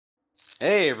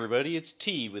Hey everybody, it's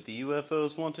T with the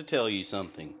UFOs Want to Tell You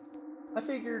Something. I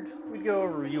figured we'd go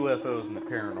over UFOs and the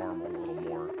paranormal a little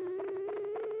more.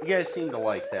 You guys seem to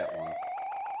like that one.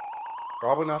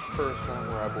 Probably not the first one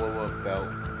where I blow up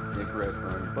about Nick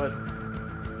Redfern, but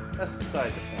that's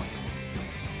beside the point.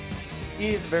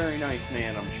 He is a very nice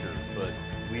man, I'm sure, but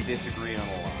we disagree on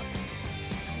a lot.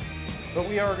 But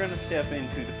we are going to step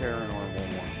into the paranormal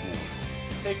once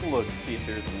more. Take a look and see if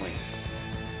there's a link.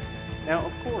 Now,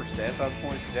 of course, as I've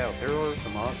pointed out, there are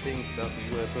some odd things about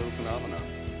the UFO phenomenon.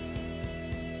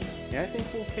 And I think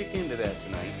we'll kick into that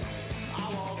tonight.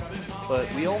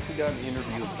 But we also got an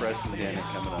interview with Preston Dennett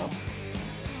coming up.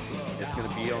 It's going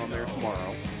to be on there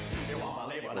tomorrow,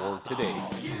 or today.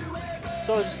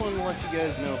 So I just wanted to let you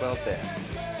guys know about that.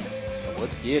 Now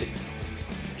let's get it.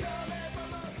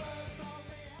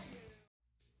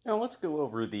 Now let's go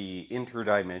over the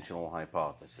interdimensional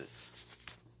hypothesis.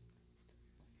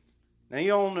 Now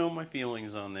you all know my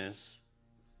feelings on this.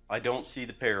 I don't see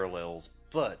the parallels,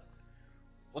 but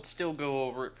let's still go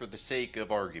over it for the sake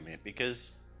of argument,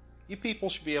 because you people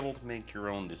should be able to make your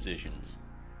own decisions.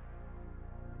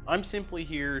 I'm simply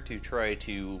here to try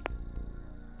to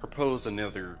propose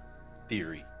another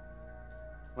theory.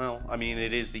 Well, I mean,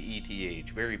 it is the ETH,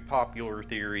 very popular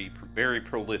theory, very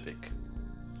prolific.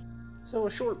 So a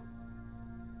short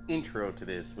intro to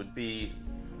this would be: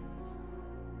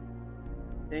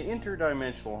 the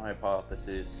interdimensional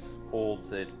hypothesis holds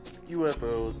that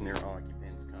UFOs and their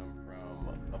occupants come from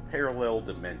a parallel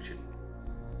dimension.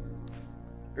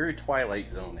 Very Twilight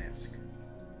Zone-esque.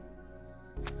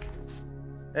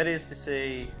 That is to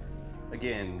say,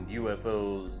 again,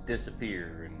 UFOs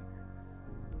disappear and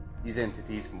these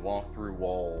entities can walk through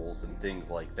walls and things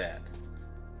like that.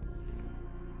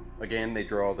 Again, they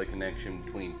draw the connection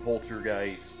between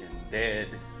poltergeist and dead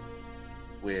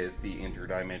with the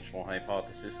interdimensional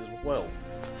hypothesis as well.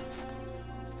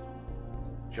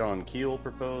 John Keel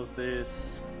proposed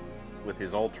this with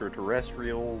his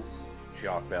ultra-terrestrials,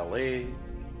 Jacques Vallée.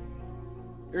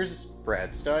 There's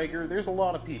Brad Steiger. There's a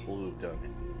lot of people who've done it.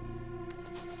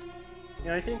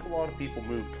 And I think a lot of people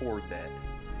move toward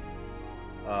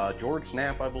that. George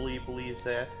Knapp, I believe, believes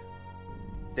that.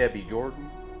 Debbie Jordan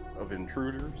of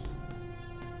Intruders,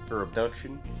 her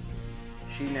abduction,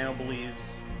 she now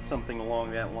believes something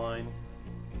along that line.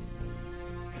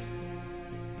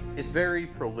 It's very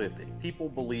prolific. People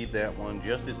believe that one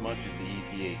just as much as the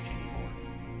ETH anymore.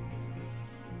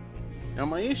 Now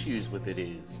my issues with it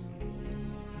is,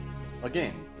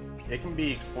 again, it can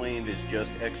be explained as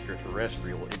just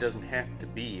extraterrestrial. It doesn't have to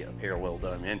be a parallel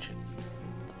dimension.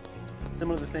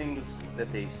 Some of the things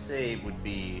that they say would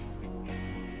be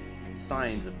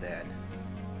signs of that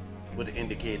would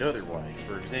indicate otherwise.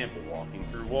 For example, walking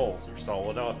through walls or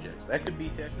solid objects. That could be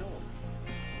technology.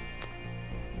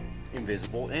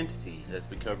 Invisible entities, as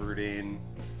we covered in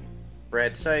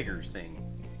Brad Steiger's thing.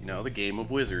 You know, the Game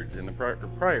of Wizards in the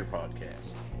prior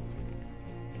podcast.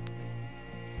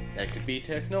 That could be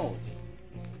technology.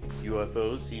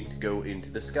 UFOs seem to go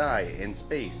into the sky and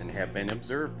space and have been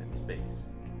observed in space.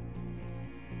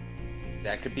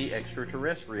 That could be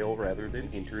extraterrestrial rather than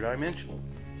interdimensional.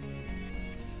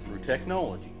 Through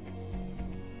technology.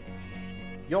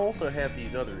 You also have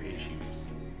these other issues.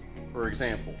 For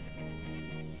example,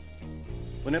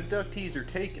 when abductees are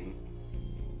taken,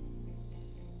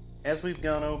 as we've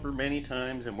gone over many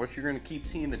times, and what you're going to keep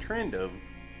seeing the trend of,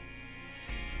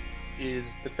 is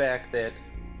the fact that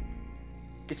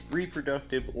it's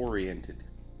reproductive oriented.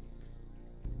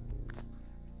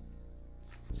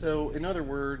 So, in other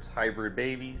words, hybrid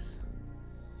babies,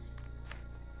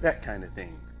 that kind of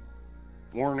thing.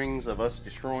 Warnings of us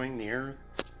destroying the earth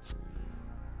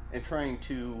and trying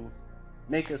to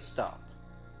make us stop.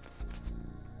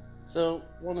 So,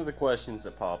 one of the questions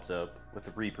that pops up with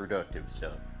the reproductive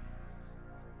stuff: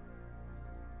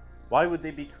 why would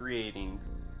they be creating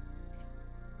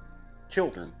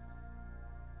children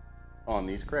on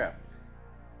these craft?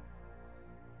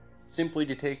 Simply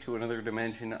to take to another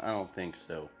dimension? I don't think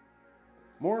so.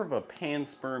 More of a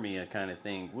panspermia kind of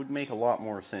thing would make a lot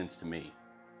more sense to me.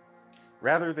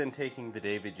 Rather than taking the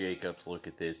David Jacobs look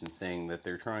at this and saying that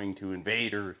they're trying to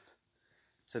invade Earth,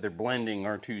 so they're blending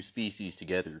our two species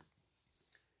together.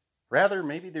 Rather,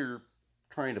 maybe they're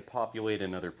trying to populate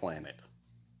another planet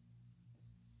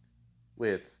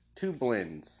with two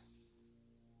blends.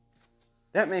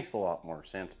 That makes a lot more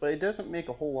sense, but it doesn't make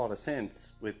a whole lot of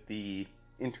sense with the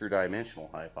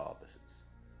interdimensional hypothesis.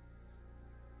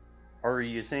 Are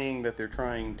you saying that they're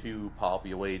trying to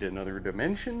populate another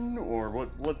dimension, or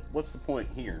what's the point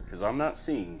here? Because I'm not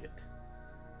seeing it.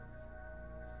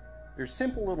 There's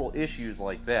simple little issues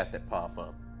like that pop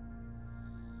up.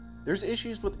 There's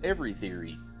issues with every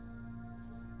theory.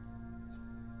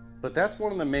 But that's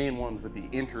one of the main ones with the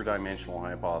interdimensional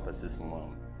hypothesis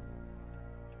alone.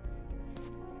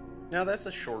 Now that's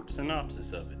a short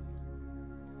synopsis of it.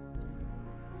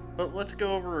 But let's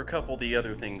go over a couple of the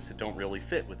other things that don't really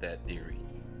fit with that theory.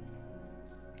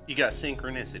 You got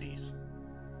synchronicities.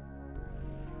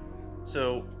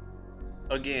 So,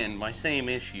 again, my same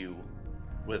issue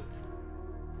with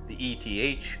the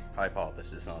ETH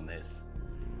hypothesis on this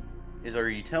is, are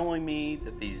you telling me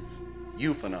that these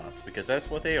UFOnauts, because that's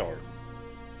what they are,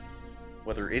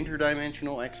 whether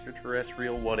interdimensional,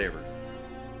 extraterrestrial, whatever,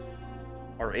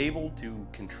 are able to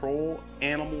control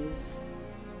animals,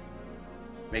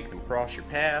 make them cross your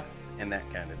path, and that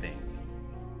kind of thing?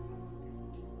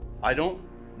 I don't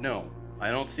know. I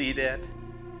don't see that.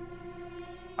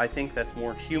 I think that's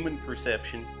more human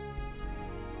perception,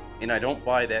 and I don't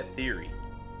buy that theory.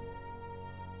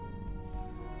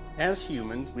 As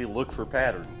humans, we look for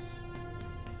patterns.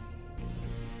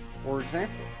 For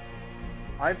example,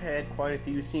 I've had quite a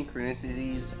few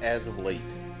synchronicities as of late.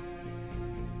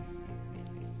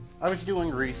 I was doing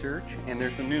research, and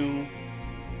there's a new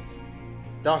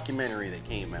documentary that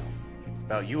came out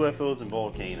about UFOs and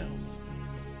volcanoes.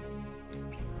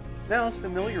 Now, I was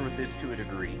familiar with this to a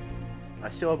degree. I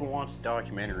still haven't watched the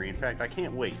documentary. In fact, I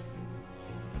can't wait.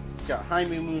 It's got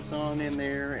Jaime Maussan in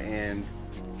there and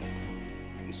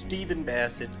Stephen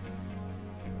Bassett.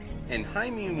 And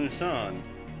Jaime Maussan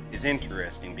is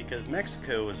interesting because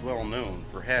Mexico is well known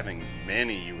for having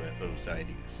many UFO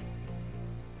sightings.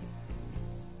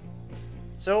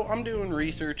 So I'm doing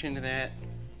research into that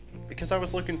because I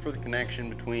was looking for the connection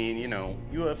between,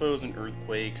 UFOs and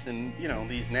earthquakes and,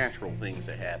 these natural things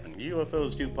that happen.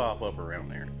 UFOs do pop up around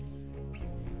there.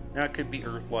 Now, it could be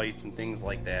earth lights and things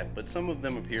like that, but some of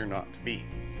them appear not to be.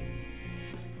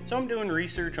 So I'm doing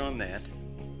research on that,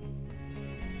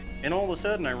 and all of a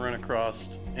sudden I run across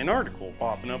an article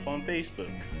popping up on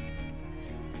Facebook.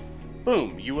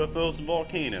 Boom, UFOs and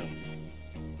volcanoes.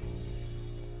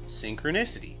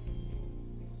 Synchronicity.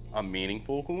 A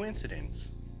meaningful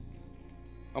coincidence.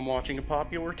 I'm watching a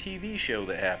popular TV show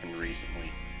that happened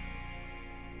recently.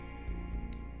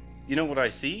 You know what I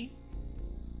see?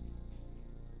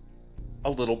 A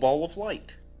little ball of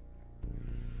light.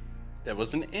 That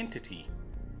was an entity,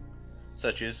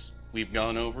 such as we've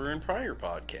gone over in prior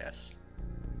podcasts.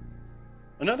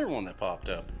 Another one that popped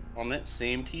up on that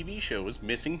same TV show is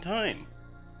Missing Time.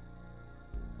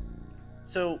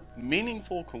 So,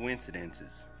 meaningful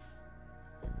coincidences.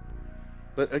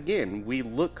 But again, we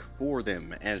look for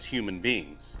them as human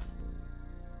beings.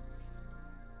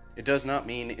 It does not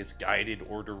mean it's guided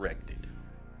or directed.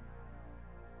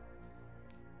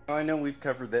 I know we've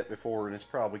covered that before and it's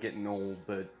probably getting old,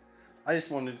 but I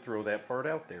just wanted to throw that part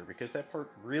out there because that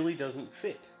part really doesn't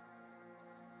fit.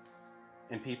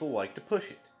 And people like to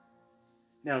push it.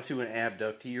 Now, to an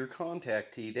abductee or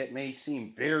contactee, that may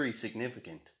seem very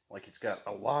significant, like it's got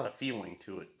a lot of feeling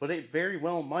to it, but it very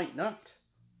well might not.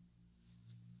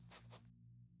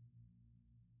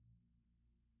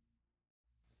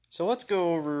 So let's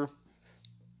go over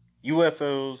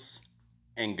UFOs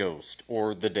and ghosts,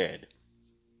 or the dead.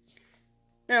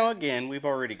 Now, again, we've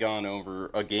already gone over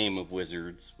A Game of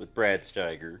Wizards with Brad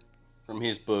Steiger from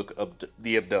his book,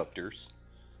 The Abductors.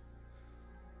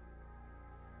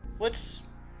 Let's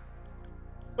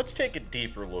take a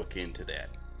deeper look into that.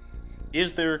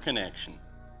 Is there a connection?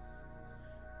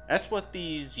 That's what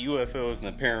these UFOs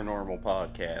and the paranormal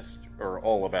podcast are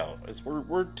all about, is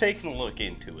we're taking a look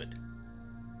into it.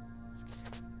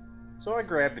 So I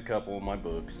grabbed a couple of my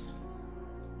books,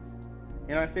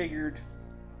 and I figured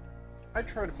I'd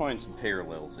try to find some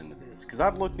parallels into this, because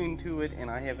I've looked into it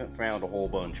and I haven't found a whole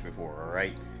bunch before,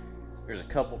 alright? There's a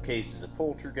couple cases of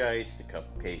poltergeist, a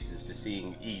couple cases to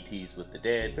seeing ETs with the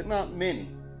dead, but not many.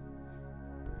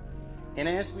 And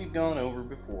as we've gone over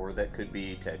before, that could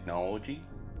be technology,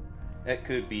 that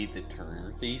could be the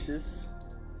Turner thesis,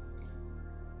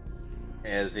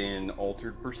 as in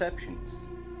altered perceptions.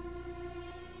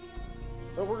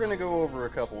 But we're going to go over a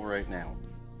couple right now.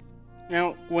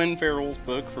 Now, Gwen Farrell's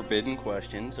book, Forbidden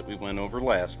Questions, that we went over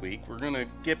last week, we're going to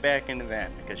get back into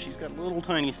that because she's got a little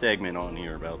tiny segment on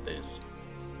here about this.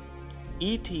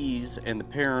 ETs and the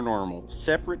paranormal,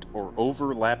 separate or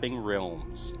overlapping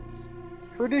realms.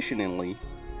 Traditionally,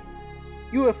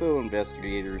 UFO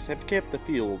investigators have kept the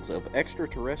fields of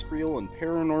extraterrestrial and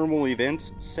paranormal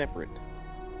events separate.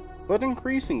 But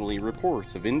increasingly,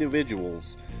 reports of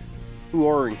individuals who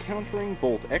are encountering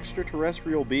both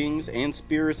extraterrestrial beings and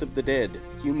spirits of the dead,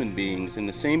 human beings, in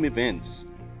the same events,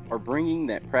 are bringing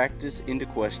that practice into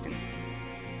question,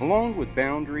 along with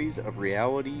boundaries of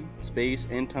reality, space,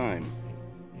 and time.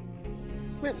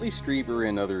 Whitley Strieber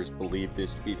and others believe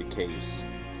this to be the case,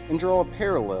 and draw a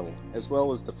parallel as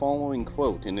well as the following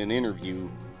quote in an interview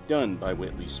done by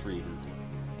Whitley Strieber.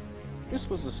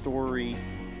 This was a story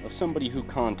of somebody who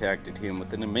contacted him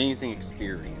with an amazing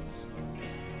experience.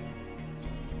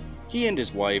 He and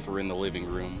his wife are in the living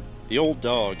room. The old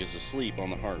dog is asleep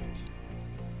on the hearth.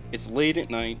 It's late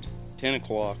at night, 10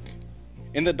 o'clock,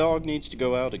 and the dog needs to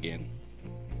go out again.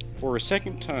 For a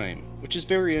second time, which is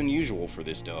very unusual for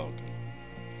this dog.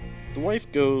 The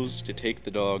wife goes to take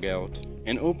the dog out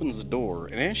and opens the door,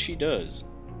 and as she does,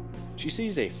 she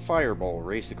sees a fireball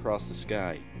race across the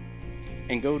sky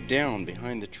and go down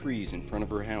behind the trees in front of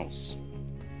her house.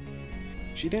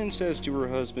 She then says to her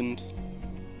husband,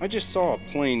 "I just saw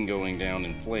a plane going down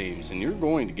in flames and you're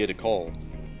going to get a call,"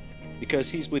 because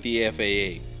he's with the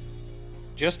FAA.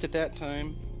 Just at that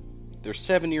time, their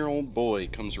 7-year-old boy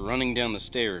comes running down the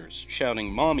stairs,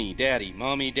 shouting, "Mommy, Daddy,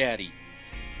 Mommy, Daddy."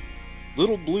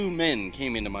 Little blue men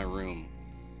came into my room,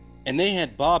 and they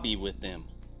had Bobby with them.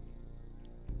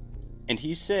 And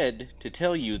he said to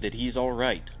tell you that he's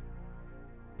alright.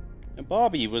 Now,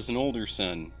 Bobby was an older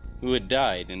son who had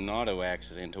died in an auto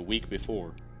accident a week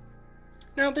before.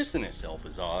 Now, this in itself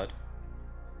is odd.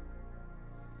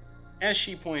 As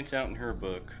she points out in her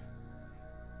book,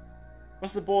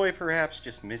 was the boy perhaps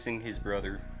just missing his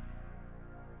brother?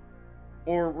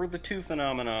 Or were the two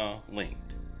phenomena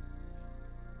linked?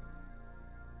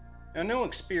 Now, no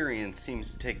experience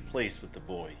seems to take place with the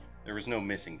boy. There was no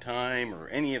missing time or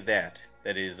any of that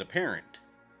is apparent.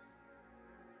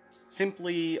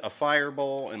 Simply a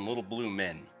fireball and little blue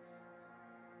men.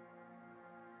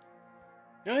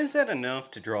 Now, is that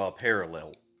enough to draw a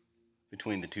parallel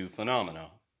between the two phenomena?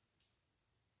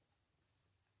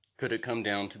 Could it come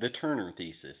down to the Turner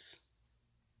thesis?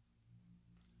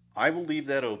 I will leave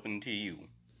that open to you.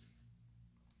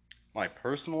 My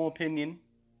personal opinion,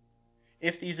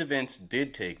 if these events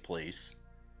did take place,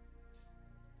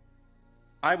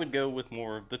 I would go with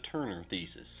more of the Turner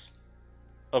thesis,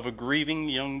 of a grieving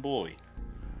young boy.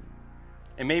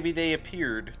 And maybe they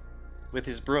appeared with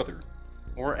his brother,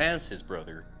 or as his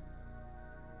brother,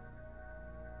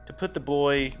 to put the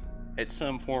boy at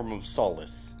some form of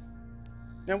solace.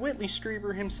 Now, Whitley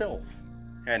Strieber himself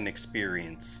had an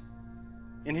experience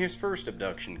in his first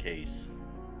abduction case,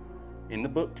 in the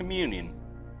book Communion,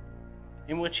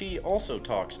 in which he also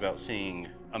talks about seeing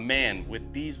a man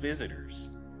with these visitors.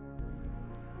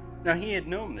 Now, he had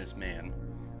known this man,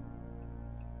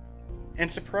 and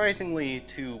surprisingly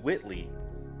to Whitley,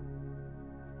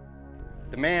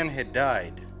 the man had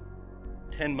died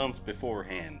 10 months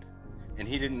beforehand, and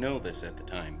he didn't know this at the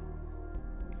time.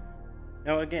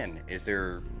 Now again, is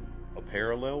there a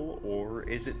parallel, or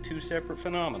is it two separate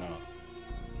phenomena?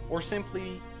 Or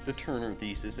simply the Turner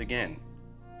thesis again?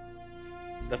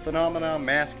 The phenomena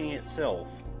masking itself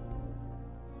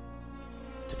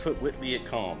to put Whitley at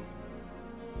calm.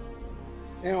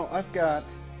 Now, I've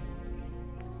got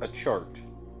a chart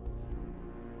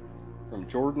from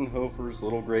Jordan Hofer's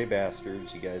Little Gray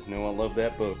Bastards. You guys know I love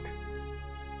that book.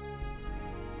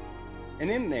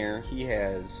 And in there, he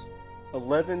has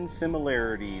 11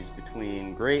 similarities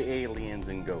between gray aliens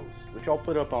and ghosts, which I'll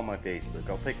put up on my Facebook.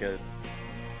 I'll take a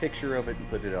picture of it and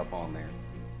put it up on there.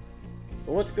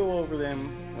 But let's go over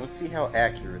them and let's see how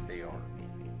accurate they are.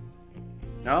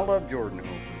 Now, I love Jordan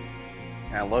Hofer,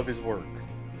 and I love his work.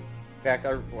 In fact,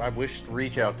 I wish to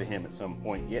reach out to him at some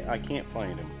point, yet I can't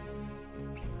find him.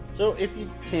 So if you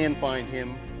can find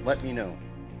him, let me know.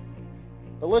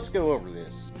 But let's go over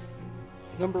this.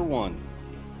 Number 1.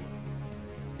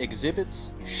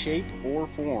 Exhibits shape or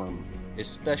form,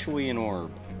 especially an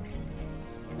orb.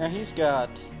 Now, he's got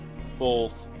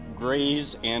both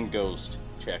grays and ghost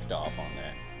checked off on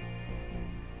that.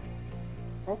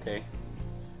 Okay.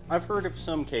 I've heard of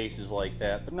some cases like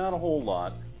that, but not a whole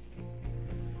lot.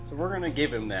 So we're going to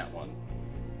give him that one.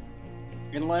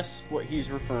 Unless what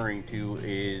he's referring to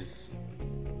is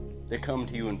they come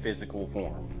to you in physical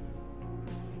form,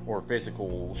 or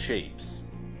physical shapes,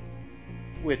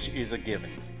 which is a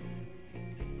given.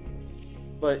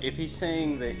 But if he's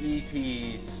saying that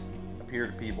ETs appear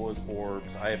to people as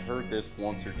orbs, I have heard this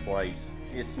once or twice.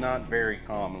 It's not very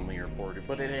commonly reported,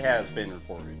 but it has been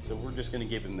reported, so we're just going to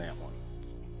give him that one.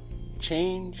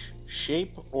 Change,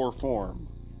 shape, or form.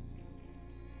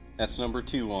 That's number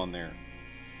 2 on there.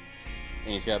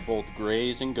 And he's got both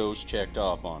grays and ghosts checked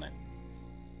off on it.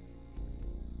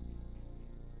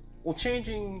 Well,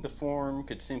 changing the form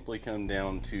could simply come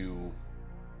down to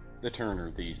the Turner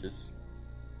thesis.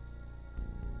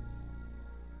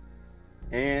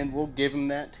 And we'll give him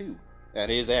that too. That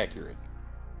is accurate.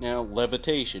 Now,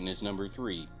 levitation is number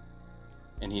 3.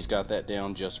 And he's got that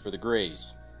down just for the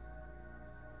grays.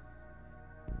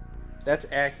 That's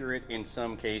accurate in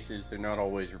some cases. They're not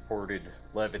always reported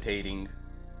levitating.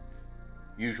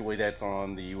 Usually that's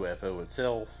on the UFO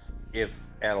itself, if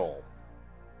at all.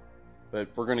 But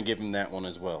we're going to give him that one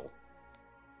as well.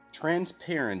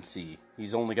 Transparency.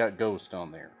 He's only got ghost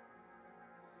on there.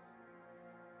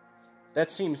 That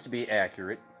seems to be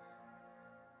accurate.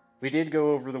 We did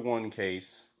go over the one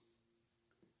case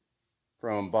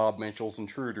from Bob Mitchell's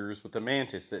Intruders with the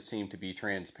mantis that seemed to be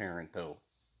transparent, though.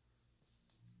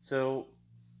 So,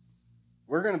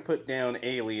 we're going to put down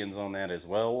aliens on that as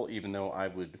well, even though I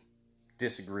would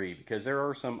disagree, because there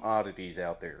are some oddities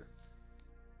out there.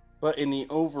 But in the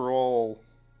overall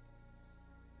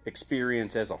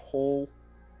experience as a whole,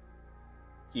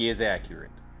 he is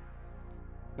accurate.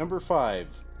 Number 5.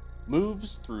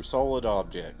 Moves through solid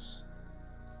objects.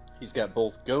 He's got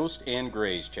both ghost and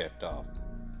grays checked off.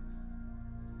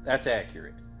 That's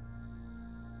accurate.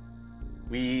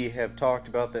 We have talked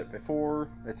about that before.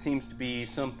 That seems to be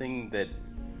something that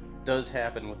does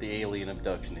happen with the alien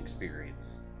abduction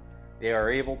experience. They are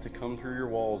able to come through your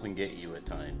walls and get you at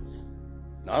times.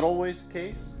 Not always the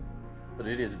case, but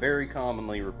it is very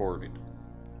commonly reported.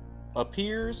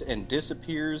 Appears and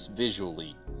disappears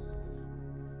visually.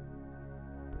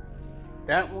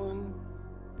 That one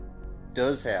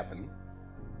does happen.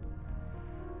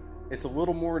 It's a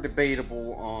little more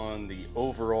debatable on the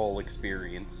overall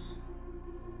experience,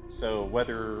 so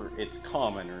whether it's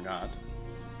common or not.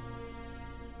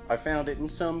 I found it in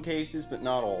some cases, but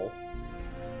not all.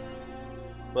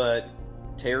 But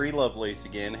Terry Lovelace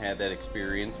again had that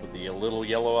experience with the little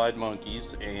yellow-eyed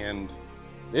monkeys, and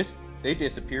they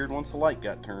disappeared once the light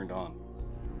got turned on.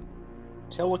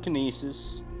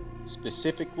 Telekinesis,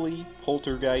 specifically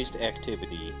poltergeist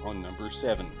activity on number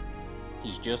 7.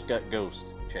 He's just got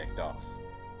ghost checked off.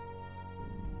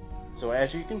 So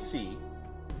as you can see,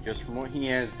 just from what he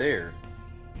has there,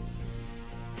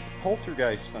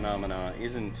 poltergeist phenomena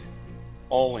isn't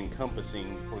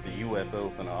all-encompassing for the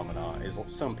UFO phenomena, as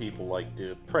some people like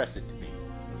to press it to be.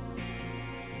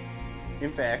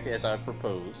 In fact, as I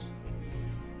proposed,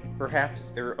 perhaps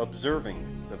they're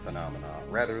observing the phenomena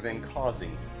rather than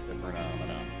causing the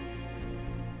phenomena.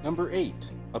 Number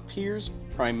 8. Appears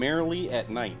primarily at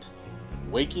night,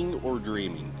 waking or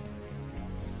dreaming.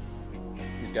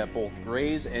 He's got both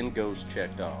grays and ghost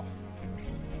checked off.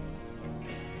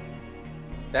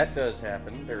 That does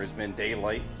happen. There has been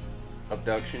daylight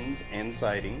abductions and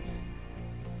sightings,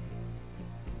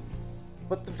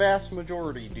 but the vast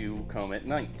majority do come at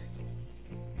night,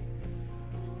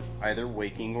 either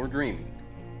waking or dreaming.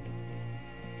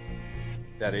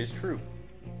 That is true.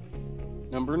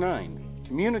 Number 9.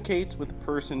 Communicates with the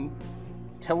person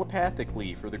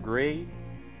telepathically for the gray,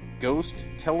 ghost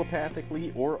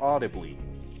telepathically or audibly.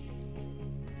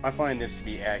 I find this to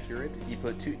be accurate. He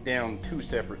put down two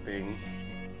separate things,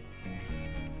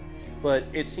 but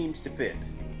it seems to fit.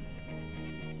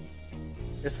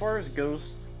 As far as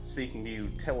ghosts speaking to you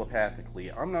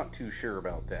telepathically, I'm not too sure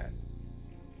about that.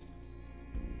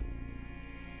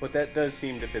 But that does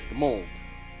seem to fit the mold.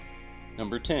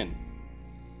 Number 10.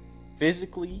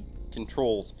 Physically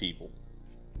controls people.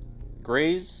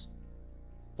 Grays,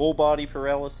 full body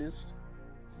paralysis,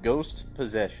 ghost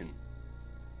possession.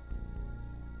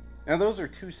 Now those are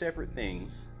two separate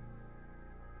things,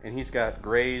 and he's got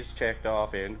grays checked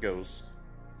off and ghost.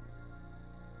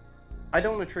 I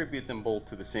don't attribute them both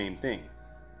to the same thing.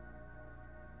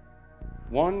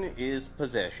 One is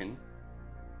possession,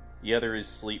 the other is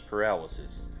sleep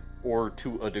paralysis, or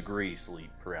to a degree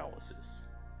sleep paralysis.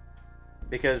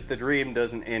 Because the dream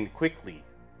doesn't end quickly,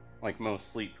 like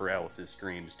most sleep paralysis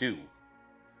dreams do.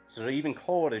 So to even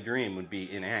call it a dream would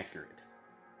be inaccurate,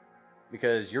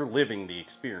 because you're living the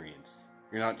experience,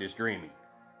 you're not just dreaming.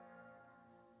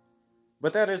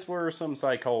 But that is where some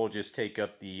psychologists take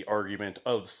up the argument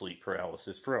of sleep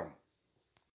paralysis from.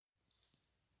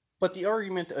 But the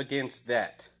argument against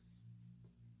that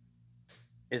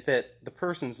is that the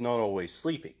person's not always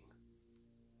sleeping.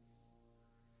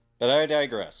 But I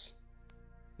digress.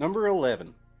 Number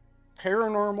 11.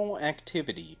 Paranormal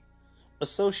activity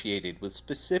associated with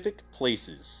specific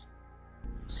places.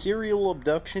 Serial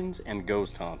abductions and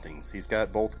ghost hauntings. He's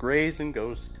got both grays and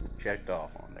ghost checked off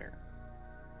on there.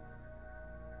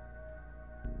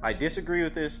 I disagree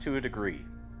with this to a degree.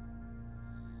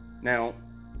 Now,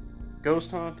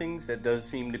 ghost hauntings, that does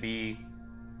seem to be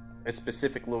a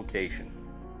specific location.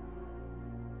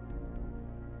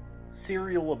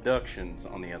 Serial abductions,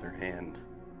 on the other hand,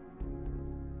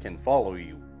 can follow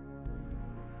you.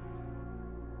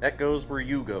 That goes where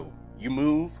you go. You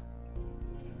move,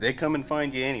 they come and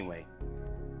find you anyway.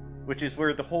 Which is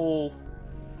where the whole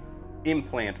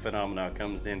implant phenomena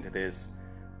comes into this,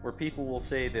 where people will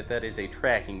say that that is a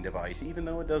tracking device, even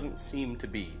though it doesn't seem to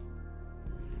be.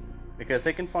 Because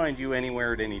they can find you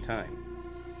anywhere at any time.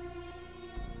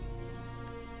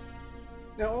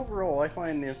 Now, overall, I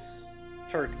find this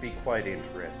chart to be quite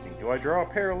interesting. Do I draw a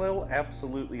parallel?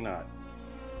 Absolutely not.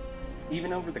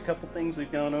 Even over the couple things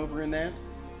we've gone over in that,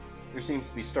 there seems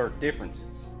to be stark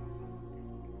differences.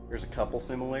 There's a couple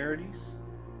similarities,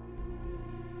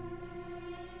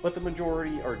 but the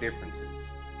majority are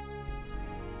differences.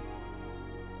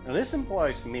 Now this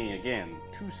implies to me, again,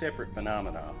 two separate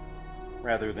phenomena,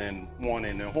 rather than one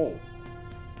in a whole.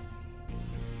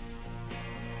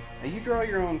 Now you draw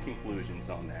your own conclusions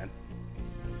on that,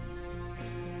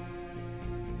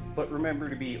 but remember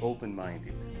to be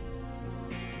open-minded.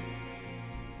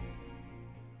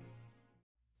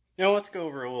 Now let's go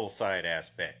over a little side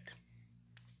aspect.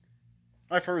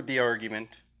 I've heard the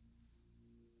argument,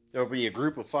 there'll be a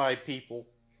group of 5 people,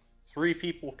 3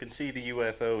 people can see the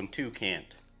UFO and 2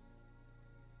 can't.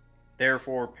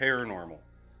 Therefore, paranormal.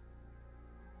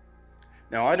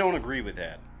 Now, I don't agree with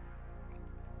that.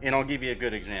 And I'll give you a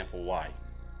good example why.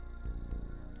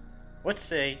 Let's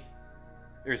say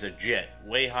there's a jet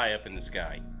way high up in the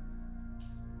sky.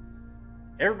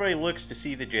 Everybody looks to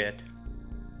see the jet,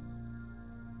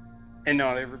 and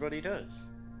not everybody does.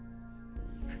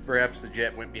 Perhaps the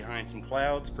jet went behind some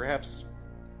clouds, perhaps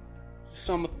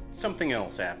something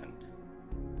else happened.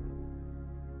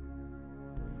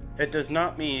 It does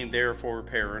not mean, therefore,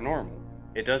 paranormal.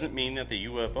 It doesn't mean that the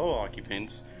UFO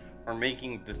occupants are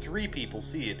making the 3 people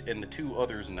see it and the 2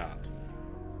 others not.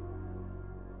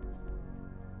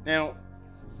 Now,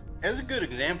 as a good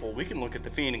example, we can look at the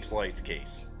Phoenix Lights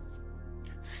case.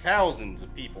 Thousands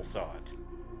of people saw it.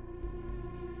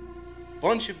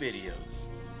 Bunch of videos.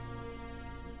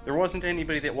 There wasn't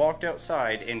anybody that walked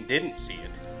outside and didn't see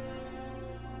it.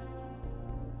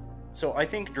 So I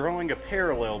think drawing a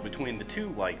parallel between the two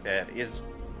like that is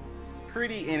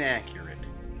pretty inaccurate.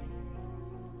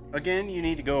 Again, you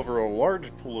need to go over a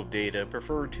large pool of data,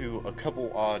 prefer to a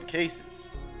couple odd cases.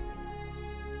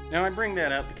 Now I bring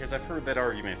that up because I've heard that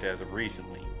argument as of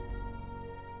recently.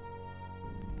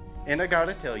 And I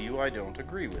gotta tell you, I don't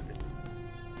agree with it.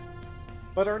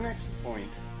 But our next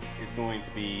point is going to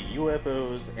be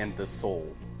UFOs and the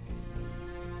soul.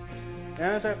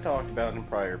 Now, as I've talked about in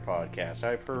prior podcasts,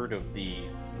 I've heard of the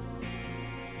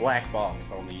black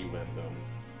box on the UFO,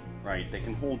 right? That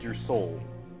can hold your soul.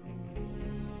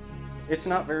 It's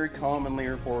not very commonly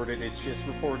reported, it's just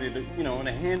reported, in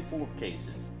a handful of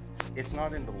cases. It's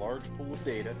not in the large pool of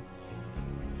data,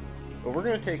 but we're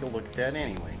going to take a look at that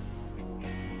anyway.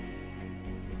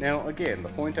 Now, again, the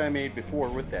point I made before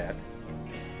with that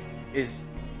is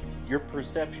your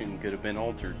perception could have been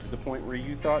altered to the point where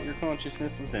you thought your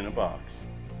consciousness was in a box.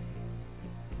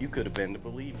 You could have been to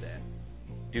believe that,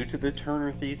 due to the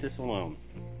Turner thesis alone.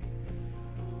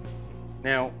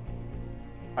 Now,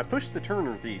 I pushed the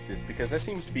Turner thesis because that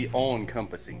seems to be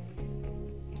all-encompassing.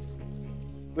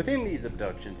 Within these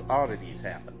abductions, oddities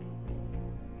happen.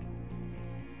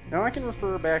 Now, I can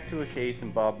refer back to a case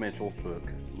in Bob Mitchell's book.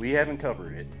 We haven't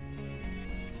covered it.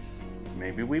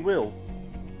 Maybe we will.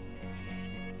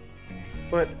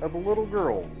 But of a little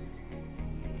girl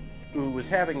who was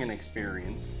having an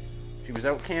experience. She was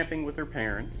out camping with her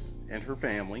parents and her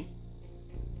family.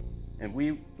 And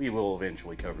we will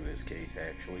eventually cover this case,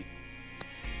 actually.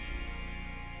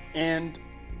 And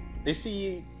they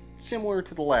see, similar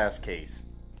to the last case,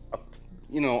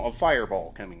 a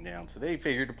fireball coming down. So they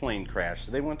figured a plane crashed,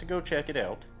 so they went to go check it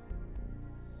out.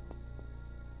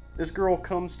 This girl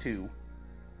comes to.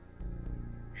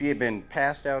 She had been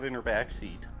passed out in her back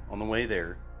seat on the way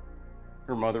there.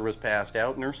 Her mother was passed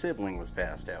out and her sibling was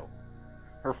passed out.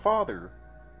 Her father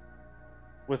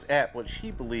was at what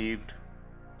she believed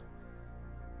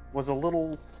was a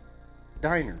little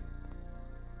diner,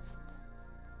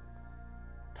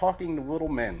 talking to little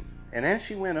men. And as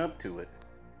she went up to it,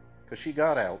 because she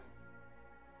got out,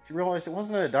 she realized it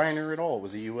wasn't a diner at all, it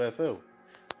was a UFO.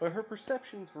 But her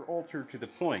perceptions were altered to the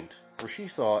point where she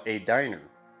saw a diner.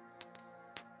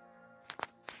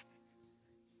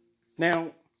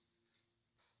 Now,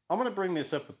 I'm going to bring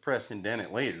this up with Preston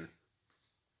Dennett later.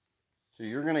 So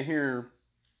you're going to hear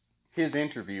his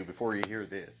interview before you hear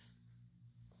this.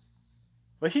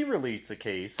 But he relates a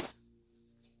case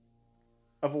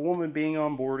of a woman being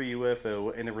on board a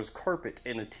UFO and there was carpet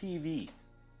and a TV.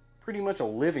 Pretty much a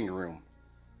living room.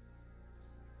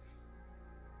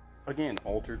 Again,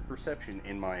 altered perception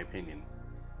in my opinion.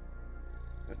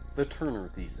 The Turner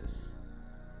thesis.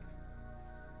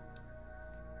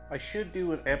 I should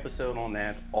do an episode on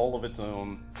that, all of its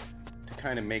own, to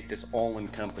kind of make this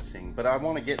all-encompassing, but I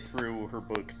want to get through her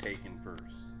book Taken first.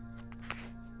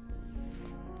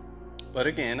 But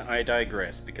again, I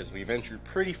digress because we ventured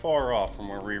pretty far off from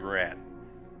where we were at.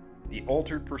 The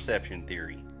altered perception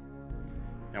theory.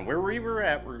 Now, where we were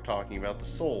at, we were talking about the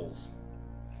souls.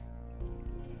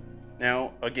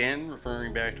 Now, again,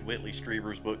 referring back to Whitley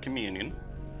Strieber's book Communion,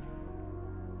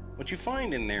 what you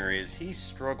find in there is he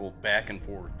struggled back and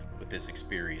forth with this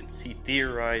experience. He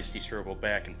theorized, he struggled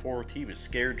back and forth, he was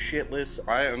scared shitless,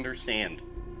 I understand.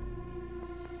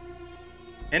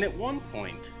 And at one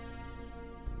point,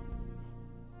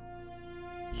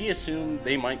 he assumed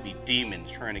they might be demons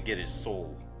trying to get his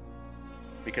soul,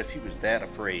 because he was that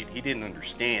afraid. He didn't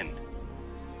understand.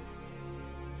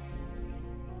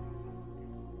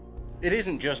 It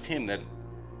isn't just him that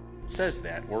says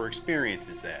that or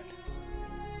experiences that.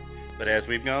 But as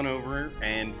we've gone over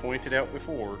and pointed out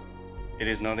before, it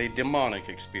is not a demonic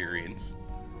experience.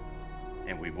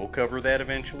 And we will cover that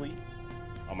eventually.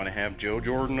 I'm going to have Joe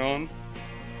Jordan on,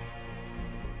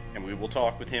 and we will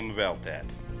talk with him about that.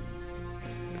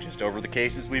 But just over the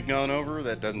cases we've gone over,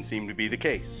 that doesn't seem to be the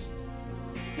case.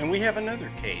 And we have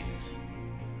another case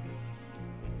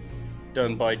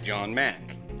done by John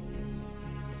Mack.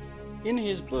 In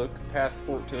his book,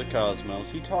 Passport to the Cosmos,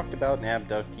 he talked about an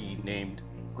abductee named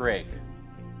Greg.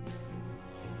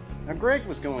 Now, Greg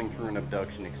was going through an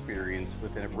abduction experience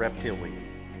with a reptilian.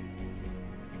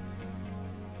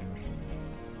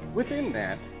 Within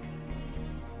that,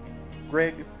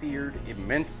 Greg feared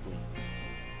immensely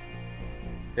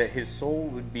that his soul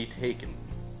would be taken.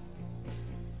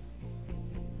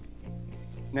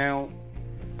 Now,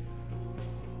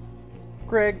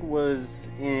 Greg was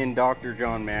in Dr.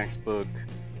 John Mack's book,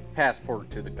 Passport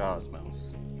to the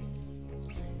Cosmos.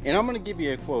 And I'm going to give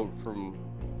you a quote from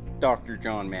Dr.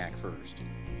 John Mack first.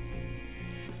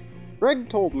 Greg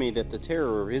told me that the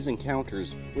terror of his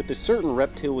encounters with the certain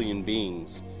reptilian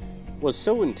beings was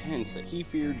so intense that he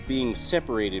feared being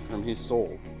separated from his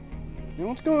soul. Now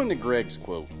let's go into Greg's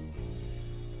quote.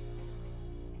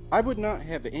 I would not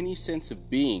have any sense of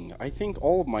being. I think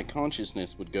all of my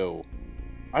consciousness would go.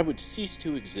 I would cease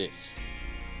to exist.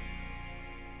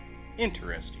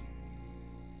 Interesting.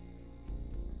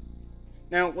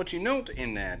 Now, what you note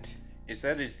in that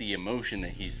is the emotion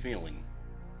that he's feeling.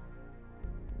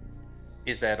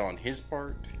 Is that on his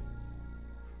part?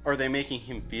 Are they making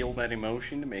him feel that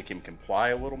emotion to make him comply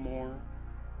a little more?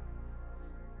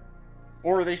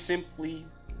 Or are they simply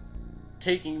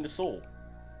taking the soul?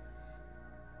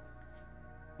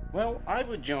 Well, I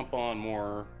would jump on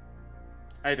more,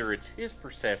 either it's his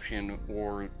perception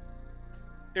or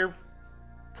they're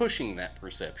pushing that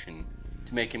perception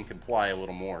to make him comply a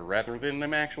little more, rather than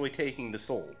them actually taking the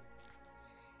soul.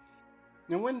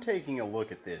 Now, when taking a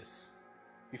look at this,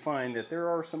 you find that there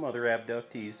are some other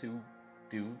abductees who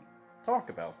do talk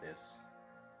about this.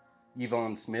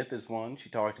 Yvonne Smith is one. She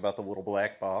talked about the little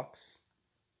black box.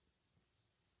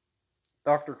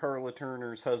 Dr. Carla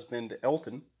Turner's husband,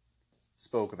 Elton,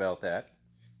 spoke about that.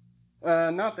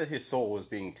 Not that his soul was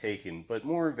being taken, but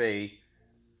more of a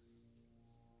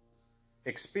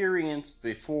experience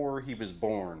before he was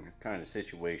born kind of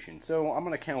situation. So I'm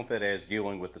going to count that as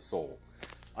dealing with the soul.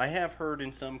 I have heard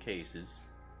in some cases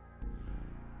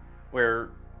where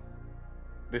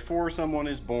before someone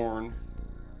is born,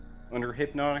 under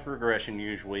hypnotic regression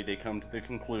usually, they come to the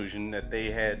conclusion that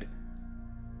they had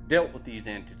dealt with these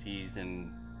entities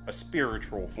in a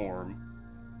spiritual form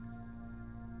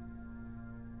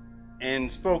and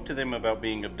spoke to them about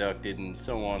being abducted and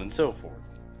so on and so forth.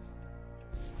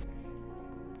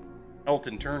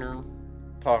 Elton Turner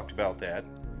talked about that.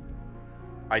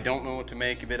 I don't know what to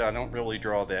make of it. I don't really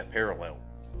draw that parallel.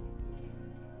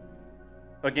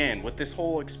 Again, with this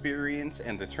whole experience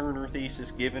and the Turner thesis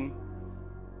given,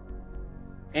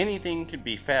 anything could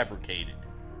be fabricated.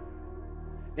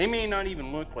 They may not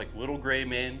even look like little gray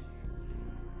men,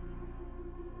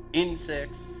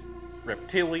 insects,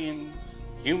 reptilians,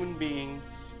 human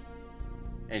beings,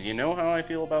 and you know how I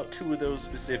feel about two of those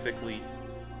specifically.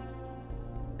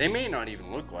 They may not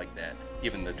even look like that,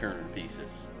 given the Turner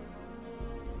thesis.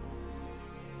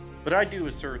 But I do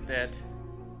assert that,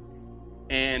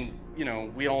 and,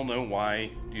 we all know why,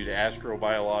 due to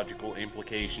astrobiological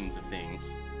implications of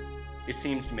things. It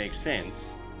seems to make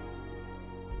sense,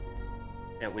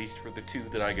 at least for the two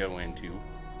that I go into.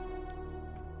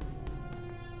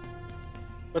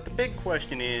 But the big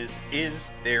question is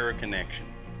there a connection?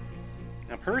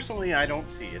 Now, personally, I don't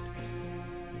see it.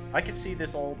 I could see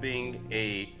this all being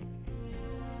a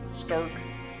stark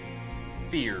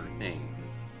fear thing.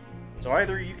 So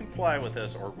either you can fly with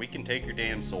us, or we can take your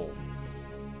damn soul.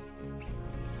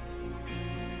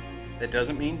 That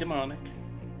doesn't mean demonic.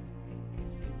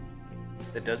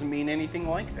 That doesn't mean anything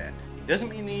like that. It doesn't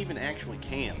mean they even actually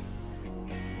can.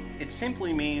 It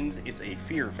simply means it's a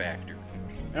fear factor.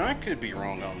 Now, I could be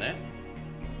wrong on that,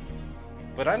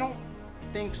 but I don't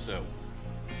think so.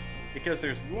 Because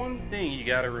there's one thing you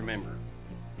gotta remember.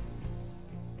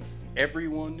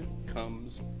 Everyone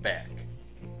comes back.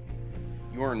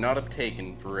 You are not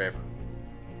uptaken forever.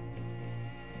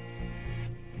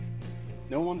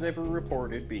 No one's ever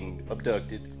reported being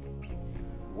abducted,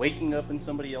 waking up in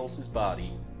somebody else's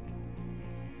body,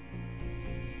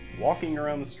 walking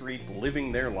around the streets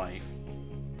living their life,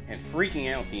 and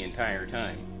freaking out the entire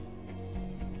time.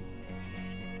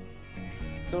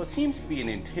 So it seems to be an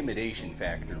intimidation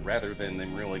factor rather than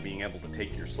them really being able to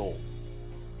take your soul.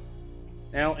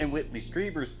 Now, in Whitley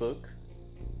Strieber's book,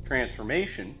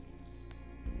 Transformation,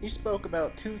 he spoke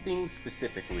about two things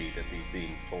specifically that these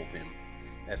beings told him.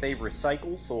 That they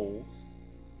recycle souls,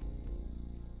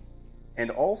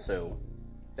 and also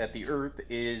that the Earth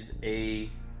is a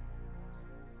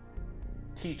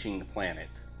teaching planet.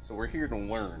 So we're here to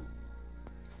learn.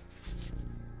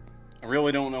 I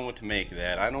really don't know what to make of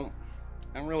that. I don't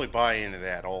really buy into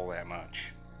that all that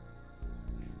much.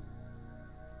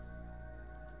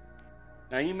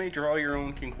 Now you may draw your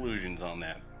own conclusions on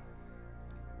that,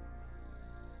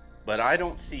 but I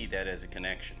don't see that as a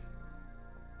connection.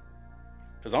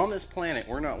 Because on this planet,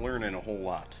 we're not learning a whole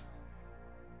lot.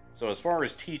 So as far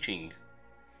as teaching,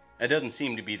 that doesn't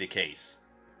seem to be the case.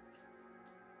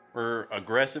 We're an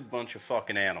aggressive bunch of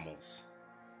fucking animals.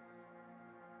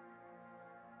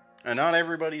 And not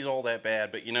everybody's all that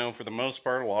bad, but for the most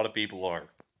part, a lot of people are.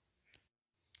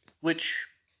 Which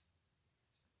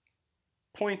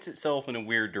points itself in a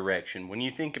weird direction when you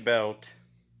think about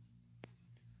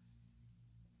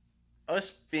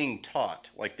us being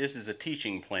taught, like this is a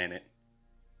teaching planet.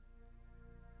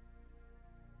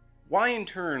 Why in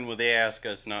turn would they ask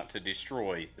us not to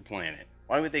destroy the planet?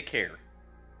 Why would they care?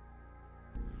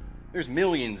 There's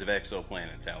millions of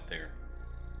exoplanets out there.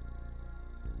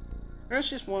 That's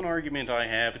just one argument I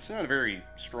have. It's not a very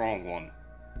strong one.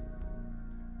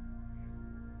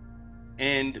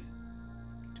 And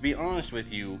to be honest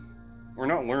with you, we're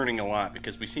not learning a lot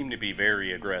because we seem to be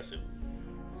very aggressive.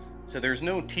 So there's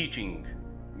no teaching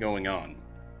going on.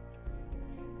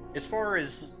 As far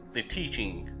as the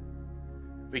teaching,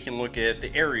 we can look at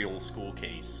the Ariel school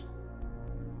case.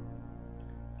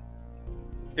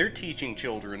 They're teaching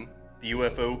children the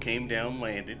UFO came down,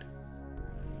 landed,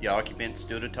 the occupant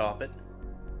stood atop it,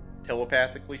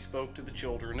 telepathically spoke to the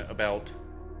children about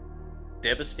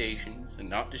devastations and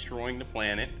not destroying the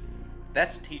planet.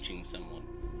 That's teaching someone.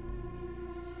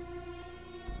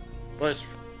 But as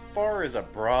far as a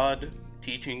broad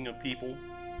teaching of people,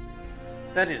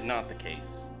 that is not the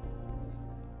case.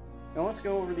 Now let's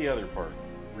go over the other part.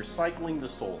 Recycling the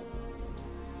soul.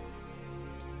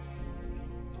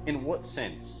 In what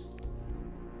sense?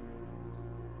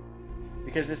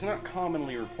 Because it's not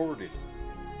commonly reported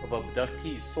of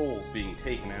abductees' souls being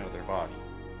taken out of their body.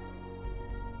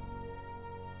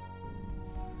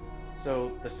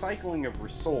 So the cycling of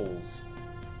souls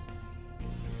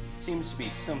seems to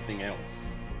be something else.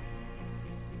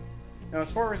 Now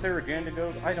as far as their agenda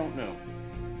goes, I don't know.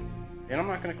 And I'm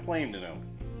not going to claim to know.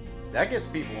 That gets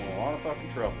people in a lot of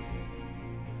fucking trouble.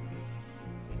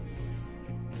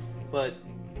 But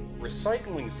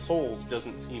recycling souls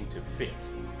doesn't seem to fit.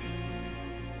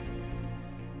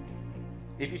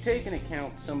 If you take into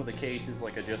account some of the cases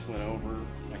like I just went over,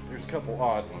 like there's a couple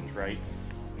odd ones, right?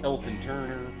 Elton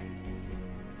Turner,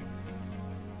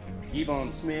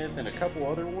 Yvonne Smith, and a couple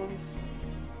other ones.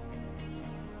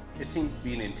 It seems to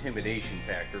be an intimidation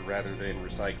factor rather than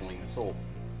recycling the soul.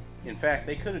 In fact,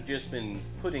 they could have just been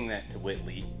putting that to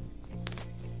Whitley,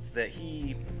 so that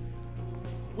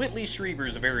Whitley Strieber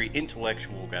is a very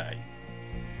intellectual guy.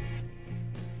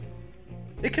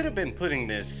 They could have been putting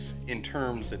this in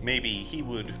terms that maybe he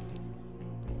would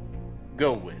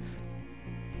go with.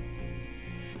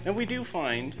 And we do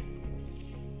find,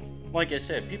 like I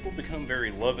said, people become very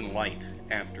love and light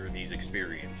after these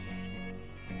experiences.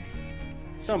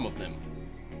 Some of them.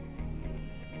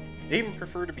 They even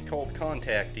prefer to be called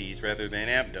contactees rather than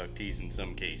abductees in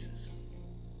some cases.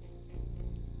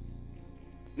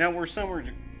 Now, where some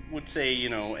would say,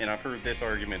 and I've heard this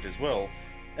argument as well,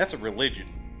 that's a religion,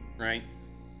 right?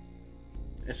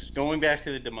 This is going back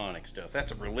to the demonic stuff.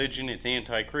 That's a religion, it's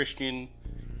anti-Christian,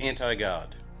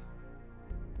 anti-God.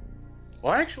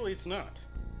 Well, actually, it's not.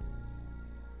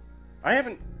 I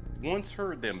haven't once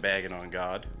heard them bagging on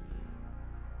God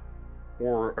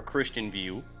or a Christian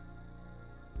view.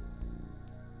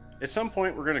 At some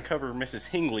point, we're going to cover Mrs.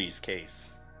 Hingley's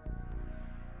case.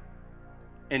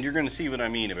 And you're going to see what I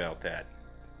mean about that.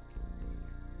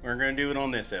 We're going to do it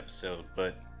on this episode,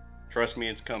 but Trust me,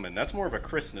 it's coming. That's more of a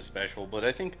Christmas special, but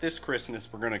I think this Christmas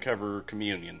we're going to cover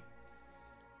communion.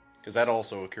 Because that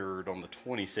also occurred on the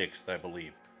 26th, I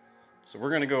believe. So we're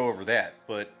going to go over that,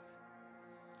 but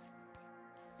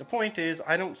the point is,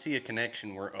 I don't see a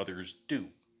connection where others do.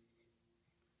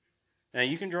 Now,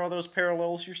 you can draw those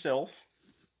parallels yourself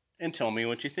and tell me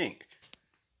what you think.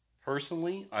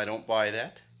 Personally, I don't buy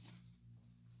that.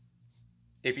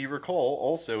 If you recall,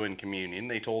 also in communion,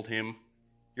 they told him,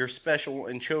 "You're special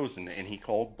and chosen," and he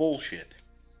called bullshit.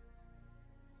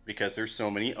 Because there's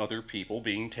so many other people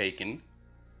being taken.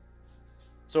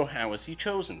 So how is he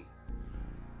chosen?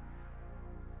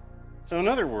 So in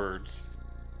other words,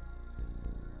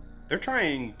 they're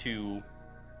trying to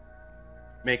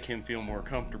make him feel more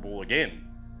comfortable again.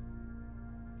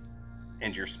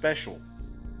 And you're special.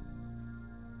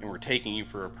 And we're taking you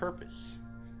for a purpose.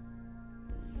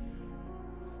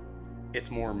 It's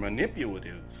more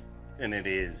manipulative than it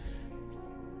is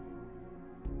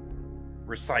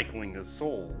recycling the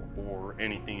soul or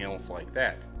anything else like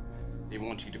that. They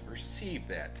want you to perceive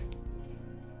that.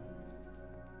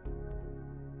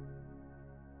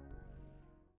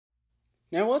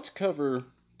 Now let's cover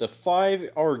the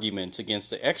 5 arguments against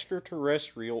the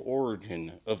extraterrestrial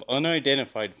origin of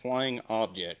unidentified flying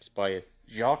objects by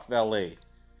Jacques Vallée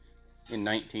in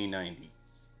 1990.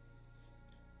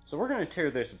 So we're going to tear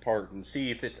this apart and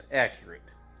see if it's accurate.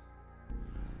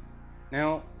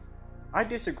 Now, I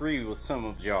disagree with some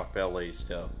of Jacques Vallée's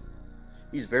stuff.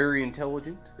 He's very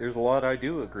intelligent. There's a lot I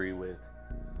do agree with.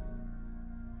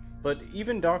 But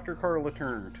even Dr. Carla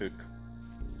Turner took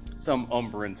some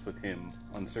umbrance with him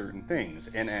on certain things,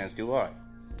 and as do I.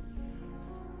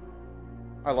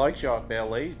 I like Jacques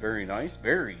Vallée. He's very nice,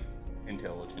 very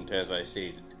intelligent, as I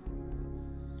stated.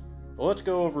 Well, let's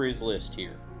go over his list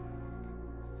here.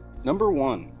 Number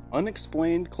 1.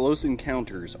 Unexplained close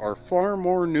encounters are far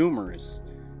more numerous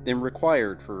than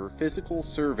required for a physical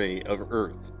survey of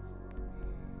Earth.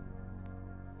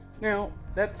 Now,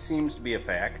 that seems to be a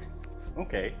fact.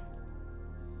 Okay.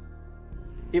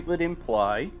 It would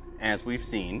imply, as we've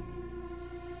seen,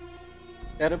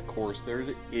 that of course there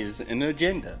is an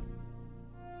agenda.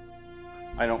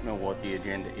 I don't know what the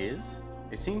agenda is.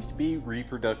 It seems to be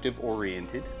reproductive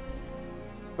oriented,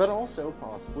 but also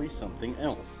possibly something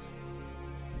else.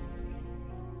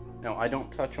 Now, I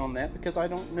don't touch on that because I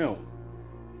don't know.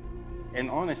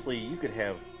 And honestly, you could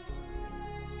have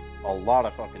a lot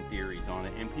of fucking theories on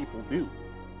it, and people do.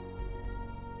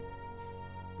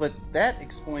 But that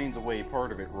explains away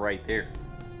part of it right there.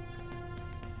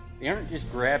 They aren't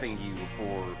just grabbing you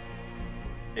for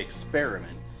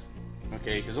experiments,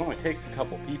 okay? Because it only takes a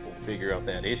couple people to figure out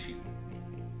that issue.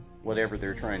 Whatever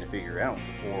they're trying to figure out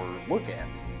or look at.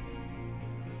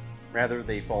 Rather,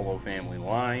 they follow family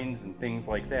lines and things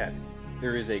like that.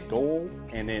 There is a goal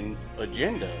and an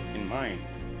agenda in mind.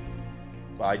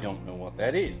 But I don't know what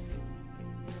that is.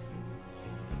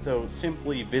 So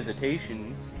simply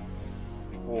visitations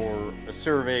or a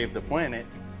survey of the planet,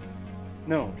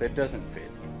 no, that doesn't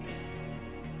fit.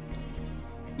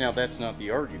 Now, that's not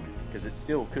the argument, because it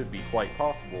still could be quite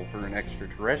possible for an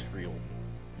extraterrestrial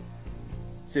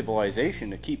civilization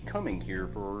to keep coming here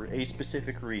for a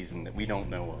specific reason that we don't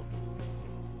know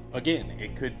of. Again,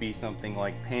 it could be something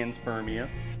like panspermia,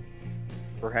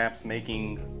 perhaps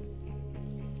making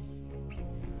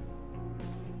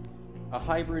a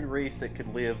hybrid race that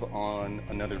could live on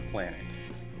another planet.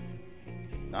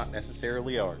 Not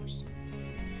necessarily ours.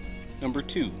 Number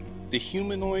 2. The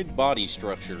humanoid body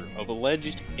structure of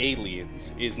alleged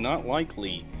aliens is not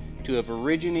likely to have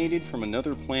originated from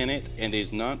another planet and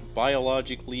is not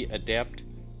biologically adept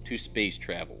to space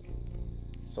travel.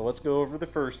 So let's go over the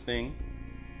first thing.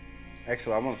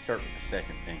 Actually, I want to start with the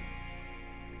second thing,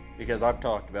 because I've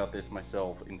talked about this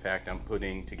myself. In fact, I'm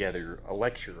putting together a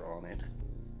lecture on it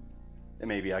that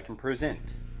maybe I can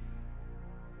present.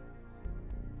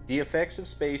 The effects of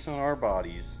space on our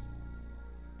bodies,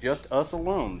 just us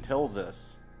alone, tells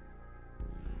us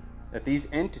that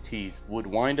these entities would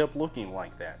wind up looking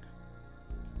like that.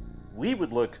 We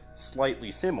would look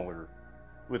slightly similar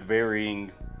with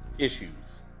varying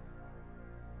issues.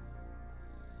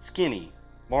 Skinny,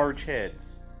 large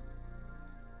heads,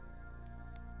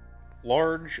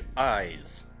 large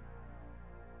eyes,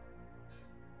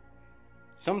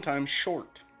 sometimes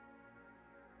short.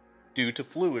 Due to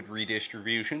fluid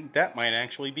redistribution, that might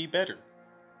actually be better.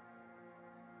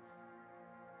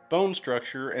 Bone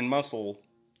structure and muscle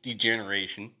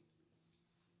degeneration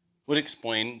would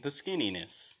explain the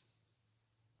skinniness.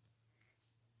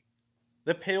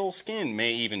 The pale skin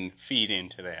may even feed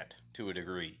into that to a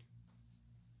degree.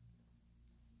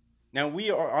 Now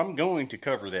I'm going to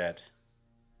cover that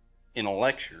in a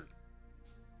lecture,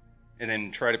 and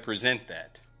then try to present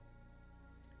that.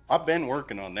 I've been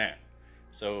working on that.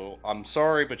 So I'm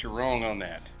sorry, but you're wrong on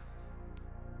that.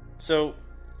 So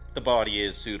the body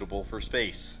is suitable for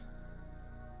space.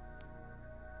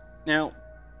 Now,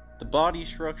 the body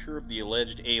structure of the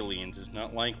alleged aliens is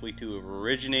not likely to have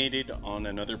originated on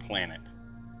another planet.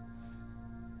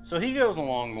 So he goes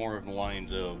along more of the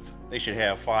lines of they should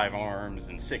have 5 arms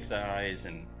and 6 eyes,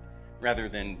 and rather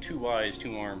than 2 eyes,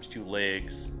 2 arms, 2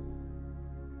 legs.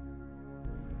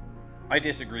 I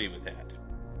disagree with that.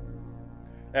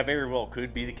 That very well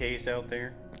could be the case out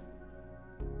there.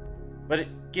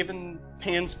 But given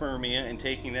panspermia and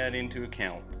taking that into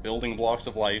account, the building blocks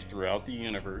of life throughout the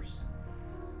universe,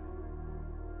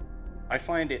 I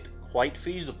find it quite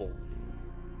feasible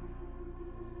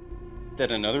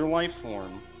that another life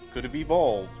form could have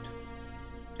evolved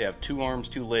to have 2 arms,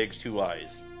 2 legs, 2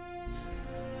 eyes.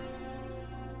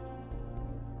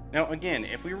 Now again,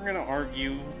 if we were going to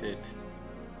argue that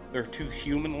they're too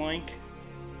human-like,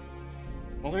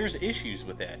 well, there's issues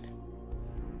with that.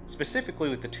 Specifically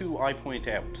with the 2 I point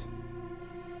out.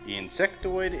 The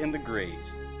insectoid and the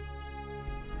greys.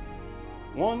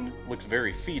 One looks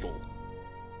very fetal.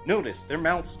 Notice, their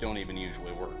mouths don't even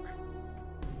usually work.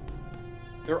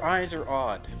 Their eyes are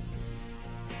odd.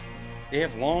 They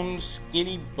have long,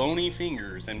 skinny, bony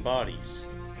fingers and bodies.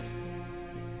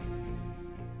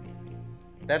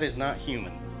 That is not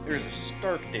human. There is a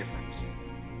stark difference.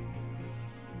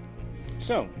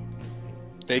 So,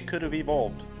 they could have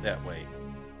evolved that way.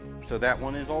 So that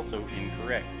one is also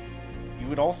incorrect. You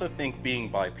would also think being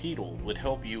bipedal would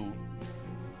help you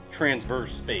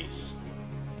transverse space.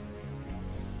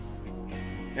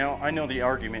 Now, I know the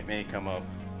argument may come up,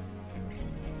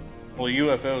 well,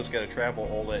 UFOs gotta travel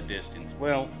all that distance.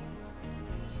 Well,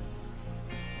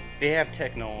 they have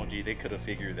technology, they could have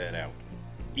figured that out.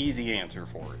 Easy answer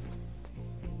for it.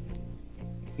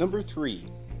 Number 3.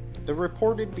 The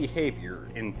reported behavior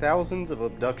in thousands of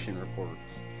abduction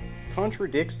reports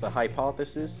contradicts the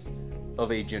hypothesis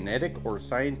of a genetic or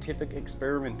scientific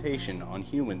experimentation on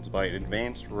humans by an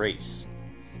advanced race.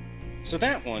 So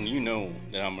that one, you know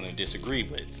that I'm going to disagree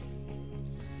with.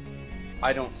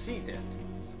 I don't see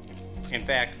that. In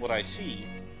fact, what I see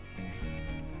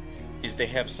is they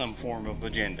have some form of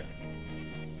agenda.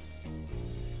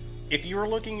 If you're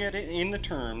looking at it in the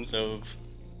terms of,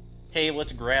 hey,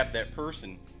 let's grab that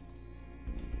person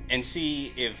and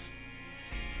see if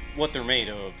what they're made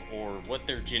of or what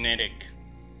their genetic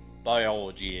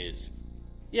biology is.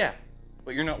 Yeah,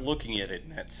 but you're not looking at it in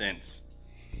that sense,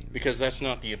 because that's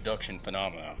not the abduction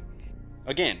phenomena.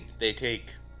 Again, they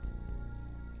take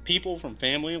people from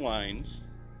family lines,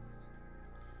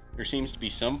 there seems to be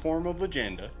some form of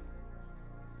agenda,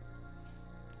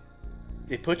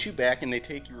 they put you back and they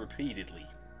take you repeatedly.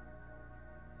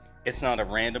 It's not a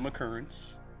random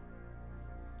occurrence.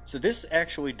 So this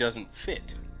actually doesn't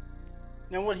fit.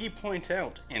 Now what he points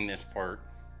out in this part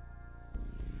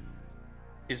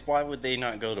is, why would they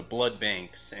not go to blood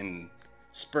banks and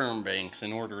sperm banks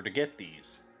in order to get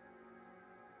these?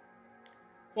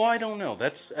 Well, I don't know.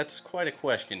 That's quite a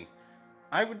question.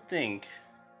 I would think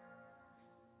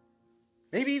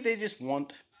maybe they just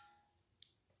want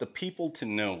the people to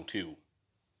know too.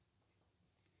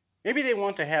 Maybe they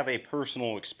want to have a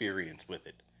personal experience with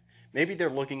it. Maybe they're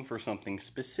looking for something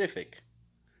specific.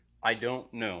 I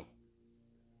don't know.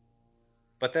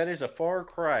 But that is a far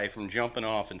cry from jumping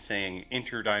off and saying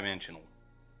interdimensional.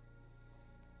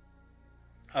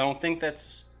 I don't think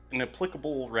that's an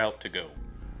applicable route to go.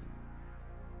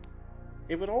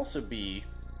 It would also be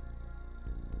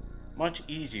much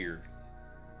easier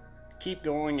to keep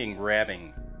going and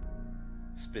grabbing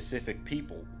specific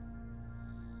people,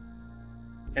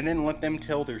 and then let them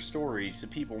tell their stories so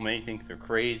people may think they're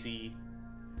crazy,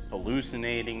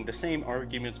 hallucinating, the same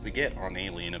arguments we get on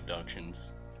alien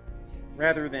abductions,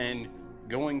 rather than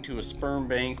going to a sperm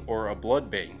bank or a blood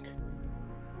bank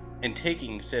and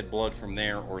taking said blood from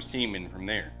there or semen from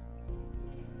there.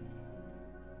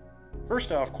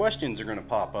 First off, questions are going to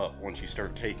pop up once you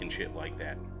start taking shit like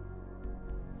that.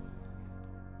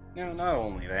 Now, not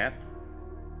only that,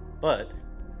 but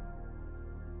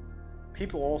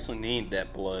people also need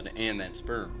that blood and that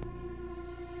sperm.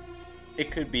 It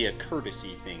could be a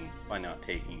courtesy thing by not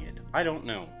taking it. I don't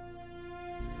know.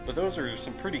 But those are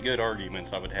some pretty good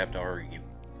arguments I would have to argue.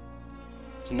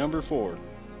 So number 4.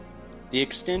 The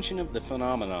extension of the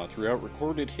phenomena throughout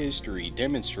recorded history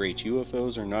demonstrates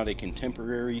UFOs are not a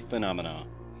contemporary phenomena.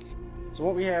 So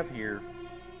what we have here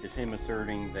is him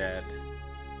asserting that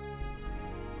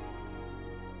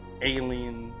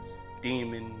aliens,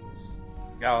 demons,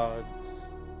 gods,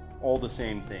 all the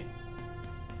same thing.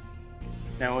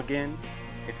 Now again,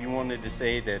 if you wanted to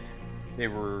say that they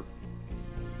were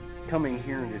coming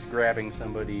here and just grabbing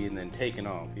somebody and then taking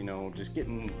off, just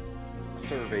getting a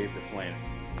survey of the planet.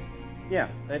 Yeah,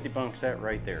 that debunks that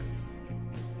right there.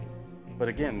 But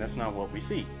again, that's not what we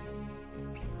see.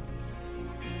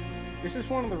 This is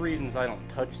one of the reasons I don't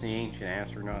touch the ancient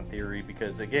astronaut theory,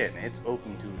 because again, it's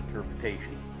open to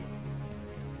interpretation.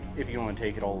 If you want to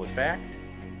take it all as fact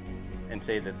and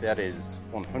say that that is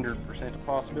 100% a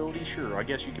possibility, sure, I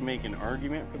guess you can make an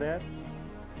argument for that.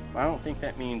 I don't think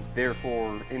that means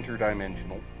therefore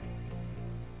interdimensional.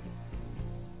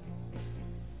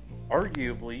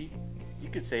 Arguably, you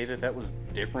could say that that was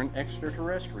different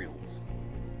extraterrestrials.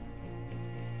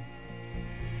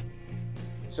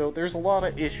 So there's a lot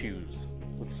of issues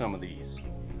with some of these.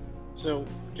 So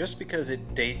just because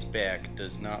it dates back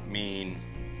does not mean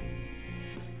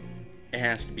it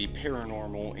has to be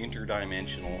paranormal,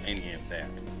 interdimensional, any of that.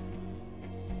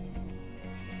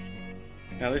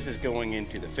 Now this is going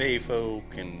into the fae folk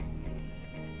and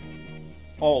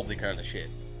all the kind of shit,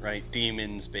 right?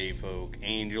 Demons, fae folk,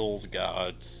 angels,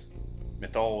 gods,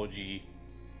 mythology.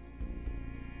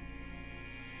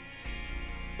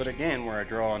 But again, where I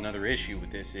draw another issue with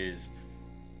this is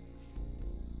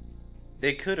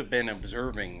they could have been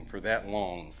observing for that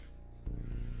long,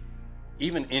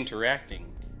 even interacting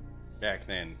back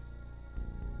then,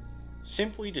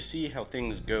 simply to see how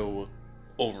things go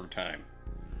over time.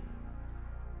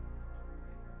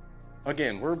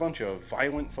 Again, we're a bunch of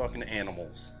violent fucking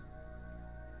animals.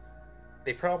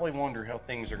 They probably wonder how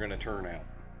things are going to turn out.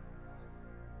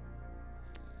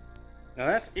 Now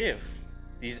that's if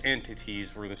these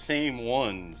entities were the same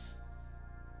ones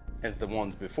as the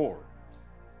ones before.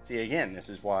 See, again, this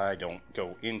is why I don't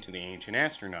go into the ancient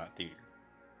astronaut theory.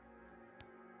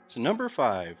 So number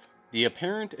 5, the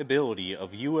apparent ability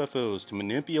of UFOs to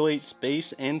manipulate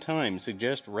space and time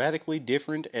suggests radically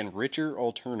different and richer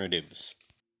alternatives.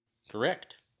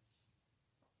 Correct.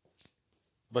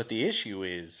 But the issue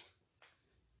is,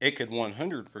 it could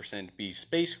 100% be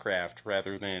spacecraft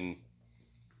rather than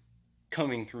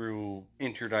coming through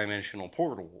interdimensional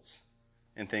portals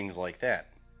and things like that.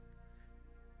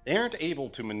 They aren't able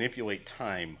to manipulate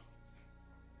time.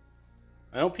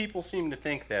 I know people seem to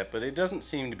think that, but it doesn't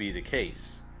seem to be the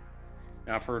case.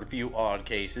 Now, I've heard a few odd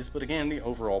cases, but again, the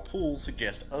overall pools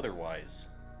suggest otherwise.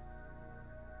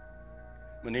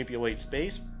 Manipulate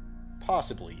space?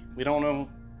 Possibly. We don't know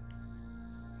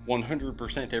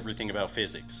 100% everything about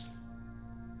physics.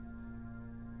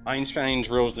 Einstein's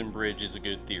Rosen Bridge is a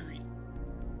good theory,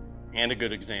 and a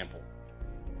good example.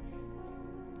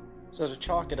 So to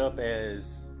chalk it up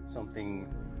as something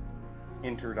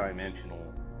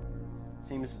interdimensional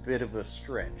seems a bit of a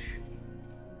stretch.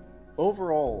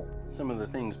 Overall, some of the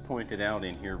things pointed out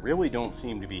in here really don't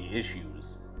seem to be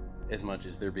issues as much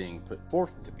as they're being put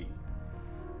forth to be.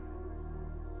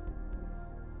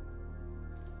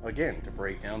 Again, to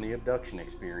break down the abduction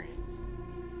experience.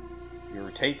 You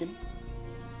were taken.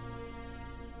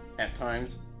 At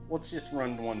times, let's just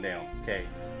run one down, okay?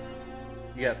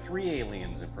 You got 3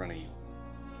 aliens in front of you.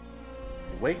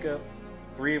 You wake up,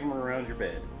 3 of them are around your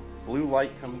bed. Blue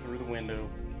light coming through the window.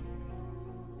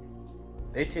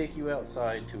 They take you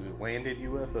outside to a landed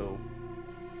UFO.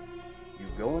 You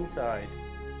go inside.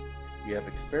 You have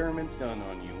experiments done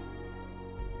on you.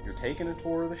 You're taking a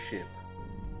tour of the ship.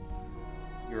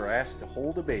 You're asked to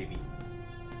hold a baby.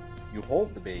 You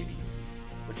hold the baby,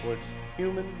 which looks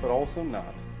human but also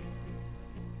not.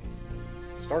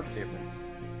 Stark difference.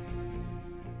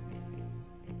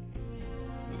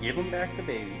 You give them back the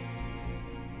baby.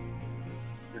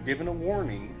 You're given a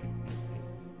warning,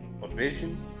 a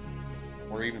vision,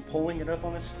 or even pulling it up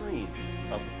on a screen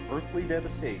of earthly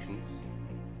devastations.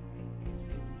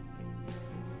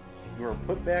 You are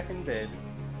put back in bed,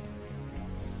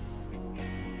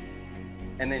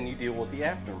 and then you deal with the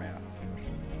aftermath.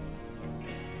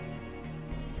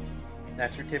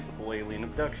 That's your typical alien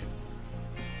abduction.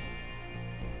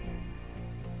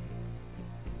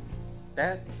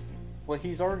 What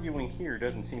he's arguing here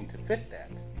doesn't seem to fit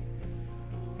that.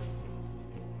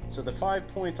 So the 5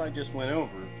 points I just went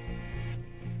over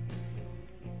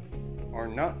are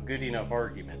not good enough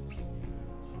arguments.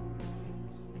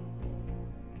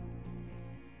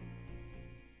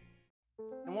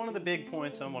 And one of the big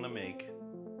points I want to make,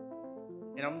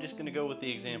 and I'm just going to go with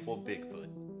the example of Bigfoot,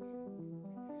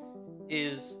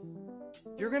 is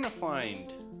you're going to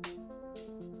find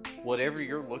whatever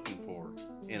you're looking for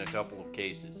in a couple of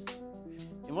cases.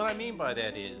 And what I mean by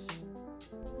that is,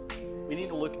 we need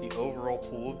to look at the overall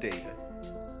pool of data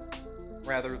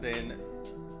rather than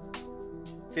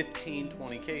 15,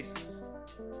 20 cases.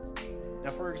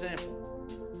 Now, for example,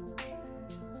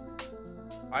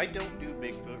 I don't do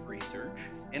Bigfoot research,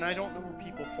 and I don't know where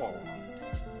people fall on it.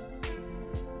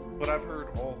 But I've heard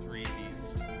all three of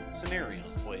these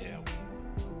scenarios play out.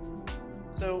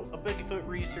 So, a Bigfoot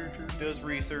researcher does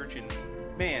research, and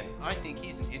man, I think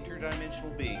he's an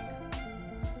interdimensional being.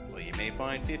 Well, you may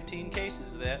find 15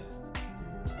 cases of that.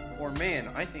 Or man,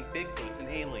 I think Bigfoot's an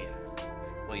alien.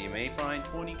 Well, you may find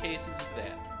 20 cases of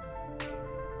that.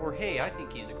 Or hey, I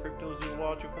think he's a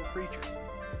cryptozoological creature.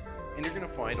 And you're going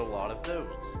to find a lot of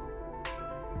those.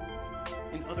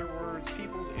 In other words,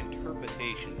 people's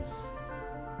interpretations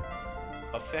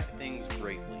affect things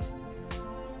greatly.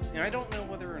 And I don't know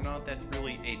whether or not that's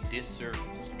really a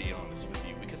disservice, to be honest with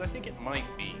you, because I think it might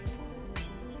be.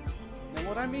 Now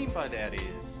what I mean by that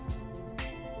is,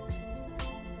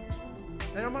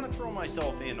 and I'm going to throw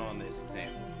myself in on this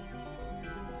example.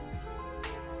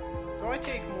 So I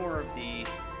take more of the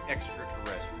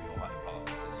extraterrestrial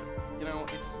hypothesis. You know,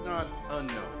 it's not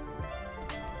unknown.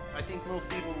 I think most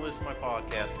people who listen to my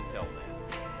podcast can tell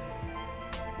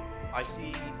that. I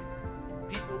see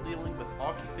people dealing with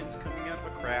occupants coming out of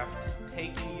a craft,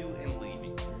 taking you and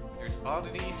leaving. There's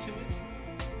oddities to it,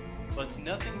 but it's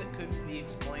nothing that couldn't be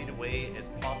explained away as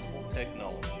possible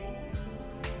technology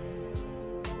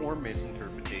or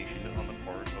misinterpretation on the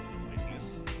part of the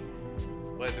witness,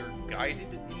 whether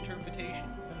guided interpretation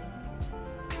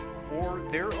or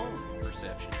their own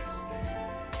perceptions.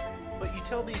 But you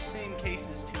tell these same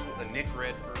cases to a Nick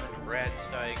Redfern, a Brad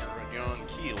Steiger, a John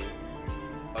Keel,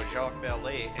 a Jacques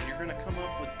Vallée, and you're going to come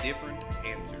up with different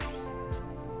answers.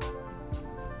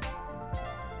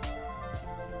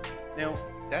 Now,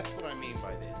 that's what I mean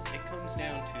by this. It comes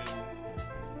down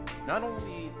to not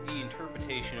only the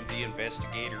interpretation of the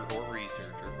investigator or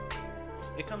researcher,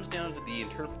 it comes down to the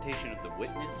interpretation of the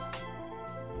witness,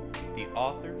 the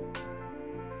author,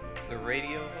 the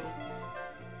radio host,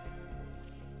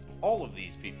 all of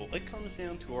these people. It comes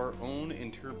down to our own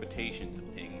interpretations of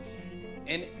things,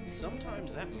 and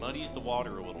sometimes that muddies the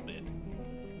water a little bit.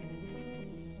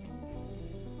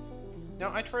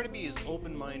 Now, I try to be as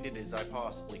open-minded as I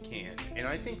possibly can, and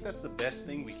I think that's the best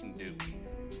thing we can do.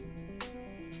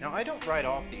 Now, I don't write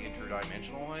off the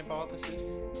interdimensional hypothesis.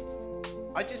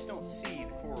 I just don't see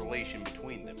the correlation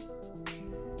between them.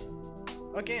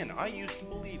 Again, I used to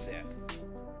believe that.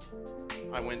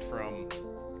 I went from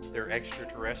they're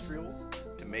extraterrestrials,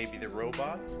 to maybe they're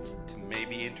robots, to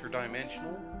maybe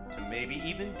interdimensional, to maybe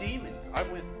even demons. I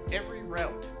went every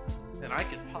route that I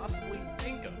could possibly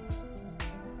think of.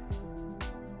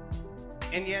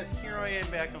 And yet, here I am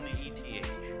back on the ETH.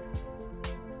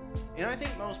 And I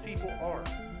think most people are.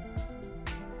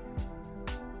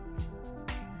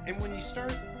 And when you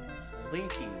start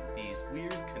linking these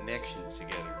weird connections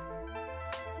together,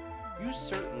 you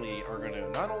certainly are going to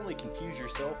not only confuse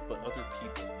yourself, but other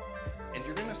people. And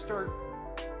you're going to start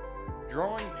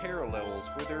drawing parallels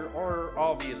where there are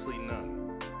obviously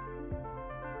none.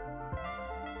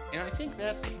 And I think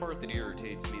that's the part that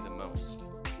irritates me the most.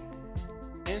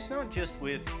 And it's not just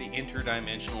with the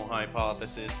interdimensional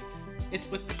hypothesis, it's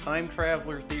with the time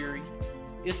traveler theory,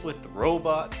 it's with the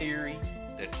robot theory,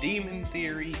 the demon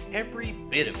theory, every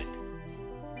bit of it.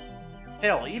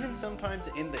 Hell, even sometimes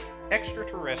in the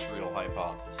extraterrestrial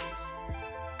hypothesis.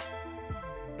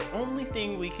 The only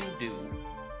thing we can do,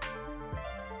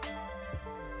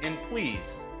 and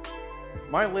please,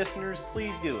 my listeners,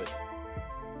 please do it.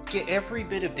 Get every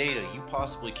bit of data you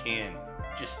possibly can.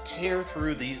 Just tear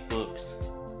through these books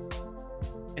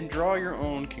and draw your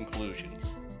own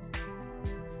conclusions.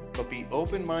 But be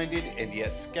open-minded and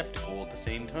yet skeptical at the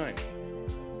same time.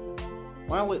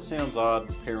 While it sounds odd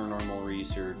with paranormal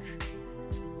research,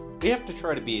 we have to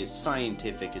try to be as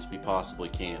scientific as we possibly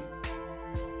can.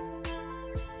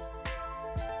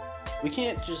 We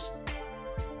can't just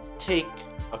take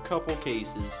a couple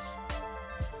cases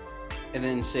and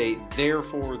then say,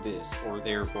 therefore this, or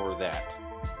therefore that.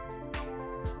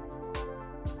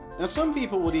 Now, some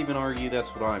people would even argue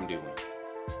that's what I'm doing.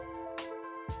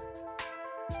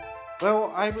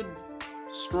 Well, I would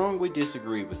strongly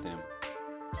disagree with them.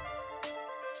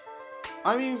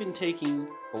 I'm even taking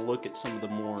a look at some of the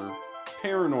more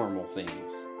paranormal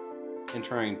things and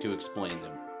trying to explain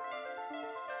them.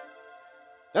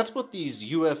 That's what these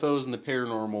UFOs and the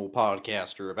paranormal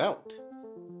podcast are about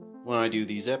when I do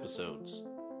these episodes.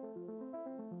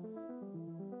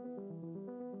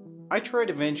 I try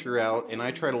to venture out and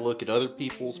I try to look at other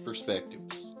people's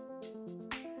perspectives.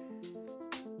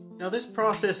 Now, this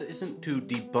process isn't to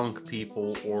debunk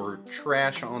people or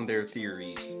trash on their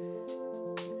theories.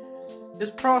 This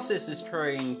process is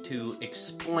trying to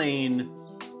explain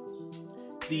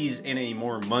these in a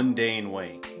more mundane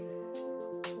way.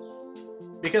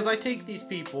 Because I take these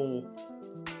people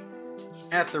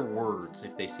at their words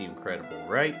if they seem credible,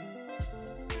 right?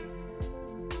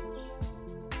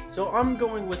 So I'm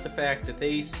going with the fact that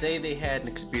they say they had an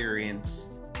experience.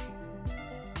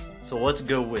 So let's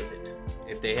go with it.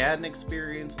 If they had an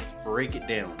experience, let's break it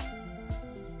down.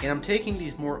 And I'm taking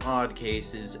these more odd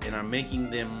cases and I'm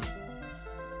making them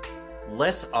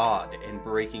less odd and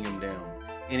breaking them down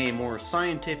in a more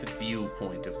scientific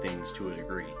viewpoint of things to a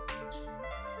degree.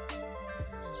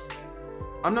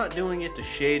 I'm not doing it to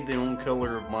shade the own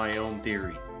color of my own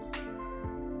theory.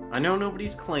 I know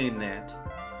nobody's claimed that,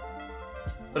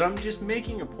 but I'm just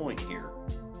making a point here.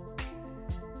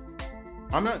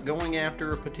 I'm not going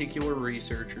after a particular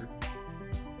researcher,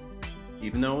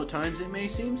 even though at times it may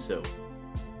seem so.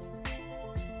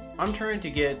 I'm trying to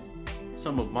get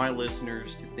some of my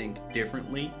listeners to think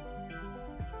differently,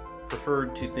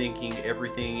 preferred to thinking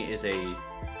everything is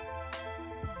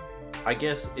I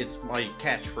guess it's my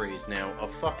catchphrase now, a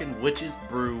fucking witch's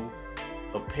brew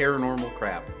of paranormal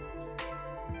crap.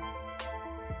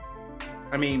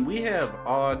 I mean, we have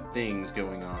odd things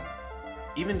going on,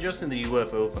 even just in the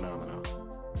UFO phenomenon.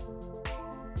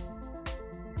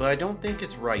 But I don't think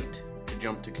it's right to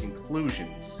jump to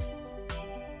conclusions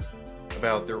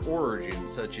about their origin,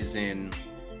 such as in,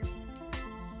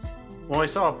 well, I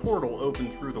saw a portal open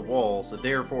through the wall, so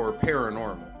therefore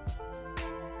paranormal.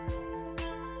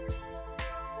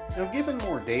 Now, given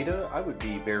more data, I would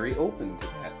be very open to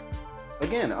that.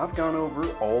 Again, I've gone over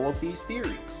all of these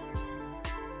theories.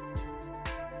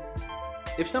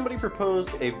 If somebody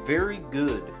proposed a very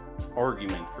good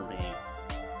argument for me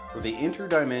for the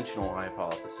interdimensional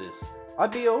hypothesis,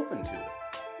 I'd be open to it.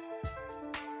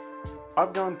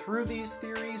 I've gone through these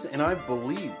theories and I've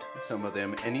believed some of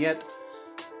them, and yet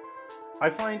I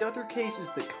find other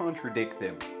cases that contradict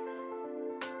them.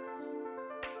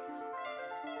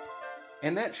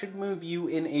 And that should move you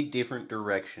in a different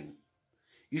direction.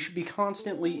 You should be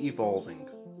constantly evolving.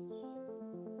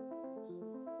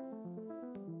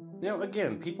 Now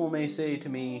again, people may say to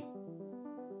me,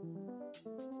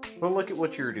 well, look at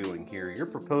what you're doing here. You're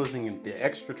proposing the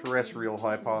extraterrestrial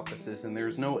hypothesis and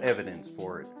there's no evidence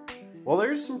for it. Well,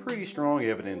 there's some pretty strong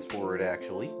evidence for it,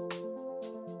 actually.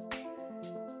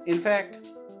 In fact,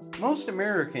 most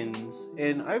Americans,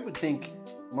 and I would think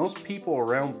most people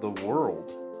around the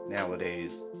world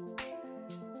nowadays,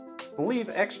 believe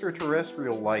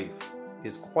extraterrestrial life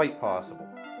is quite possible.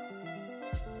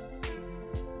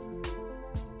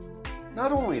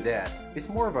 Not only that, it's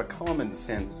more of a common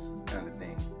sense kind of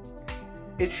thing.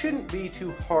 It shouldn't be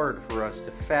too hard for us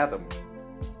to fathom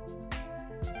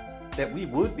that we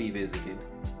would be visited,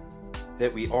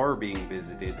 that we are being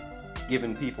visited,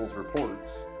 given people's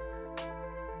reports,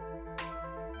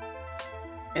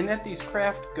 and that these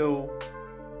craft go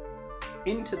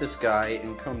into the sky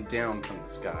and come down from the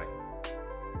sky.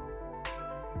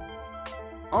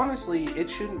 Honestly, it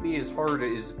shouldn't be as hard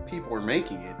as people are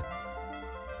making it.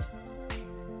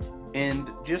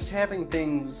 And just having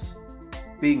things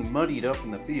being muddied up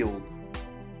in the field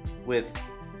with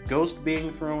ghosts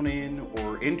being thrown in,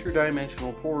 or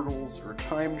interdimensional portals, or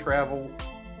time travel,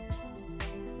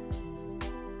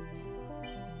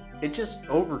 it just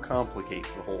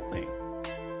overcomplicates the whole thing.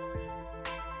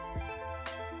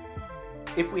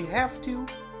 If we have to,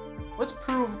 let's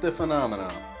prove the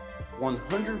phenomena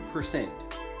 100%,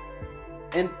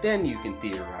 and then you can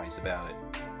theorize about it.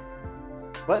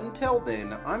 But until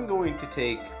then, I'm going to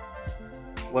take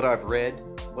what I've read,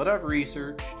 what I've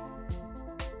researched,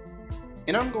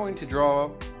 and I'm going to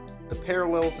draw the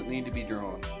parallels that need to be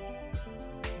drawn.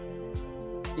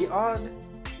 The odd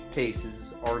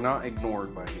cases are not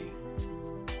ignored by me.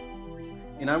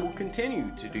 And I will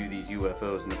continue to do these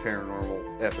UFOs and the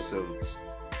paranormal episodes.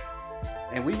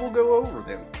 And we will go over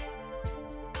them.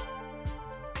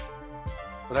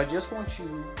 But I just want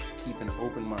you to keep an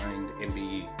open mind and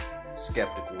be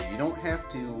skeptical. You don't have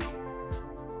to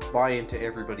buy into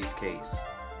everybody's case.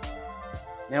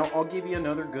 Now, I'll give you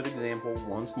another good example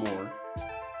once more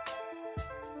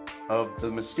of the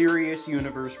mysterious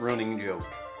universe running joke,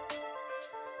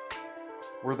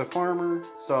 where the farmer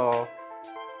saw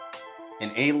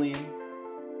an alien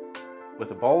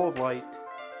with a ball of light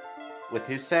with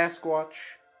his Sasquatch,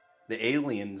 the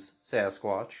alien's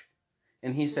Sasquatch,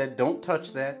 and he said, "Don't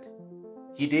touch that."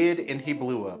 He did, and he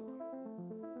blew up.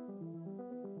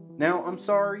 Now, I'm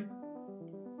sorry,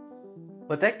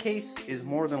 but that case is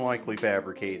more than likely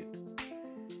fabricated.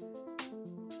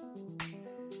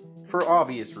 For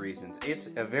obvious reasons. It's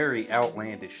a very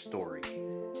outlandish story.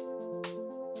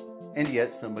 And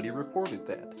yet somebody reported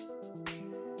that.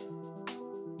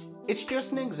 It's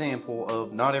just an example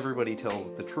of not everybody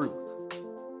tells the truth.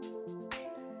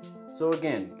 So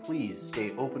again, please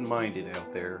stay open-minded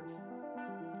out there.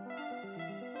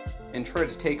 and try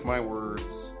to take my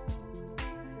words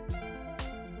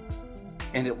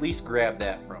and at least grab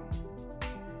that from them.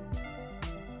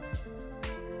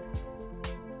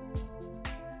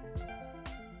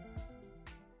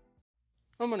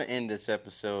 I'm going to end this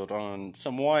episode on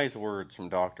some wise words from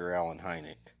Dr. Alan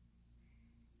Hynek.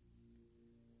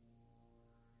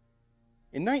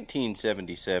 In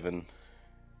 1977,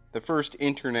 the first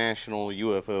International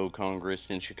UFO Congress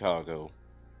in Chicago,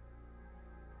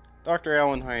 Dr.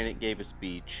 Alan Hynek gave a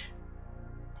speech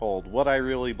called What I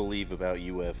Really Believe About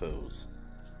UFOs.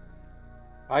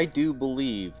 I do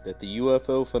believe that the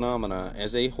UFO phenomena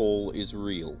as a whole is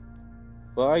real,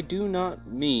 but I do not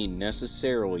mean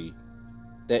necessarily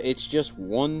that it's just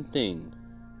one thing.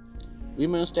 We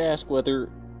must ask whether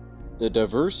the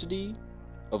diversity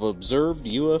of observed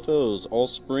UFOs all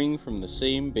spring from the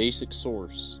same basic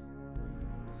source,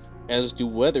 as do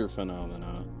weather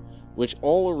phenomena, which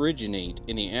all originate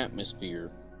in the atmosphere,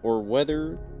 or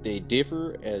whether they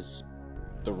differ as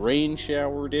the rain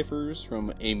shower differs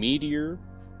from a meteor,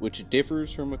 which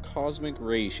differs from a cosmic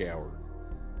ray shower.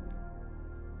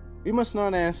 We must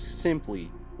not ask simply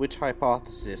which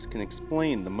hypothesis can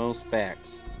explain the most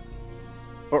facts,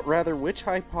 but rather which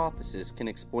hypothesis can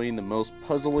explain the most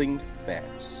puzzling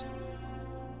facts.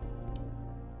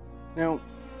 Now,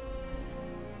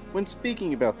 when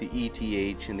speaking about the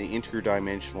ETH and the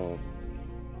interdimensional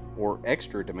or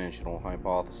extra-dimensional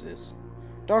hypothesis,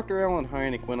 Dr. Alan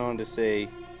Hynek went on to say,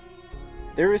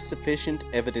 there is sufficient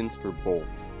evidence for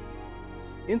both.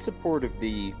 In support of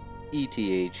the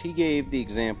ETH, he gave the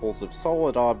examples of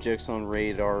solid objects on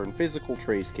radar and physical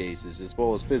trace cases, as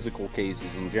well as physical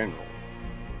cases in general.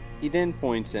 He then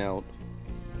points out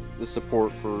the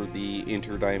support for the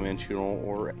interdimensional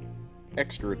or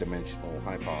extra-dimensional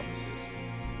hypothesis.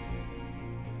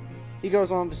 He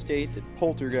goes on to state that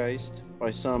poltergeist,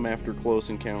 by some after close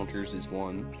encounters, is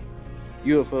one,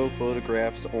 UFO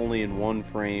photographs only in one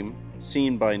frame,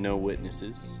 seen by no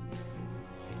witnesses,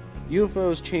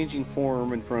 UFOs changing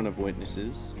form in front of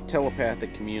witnesses,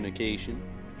 telepathic communication.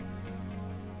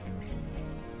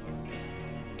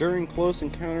 During close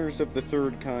encounters of the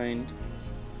third kind,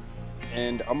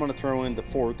 and I'm going to throw in the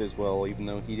fourth as well, even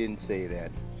though he didn't say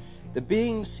that, the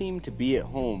beings seem to be at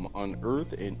home on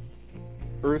Earth and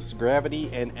Earth's gravity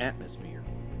and atmosphere.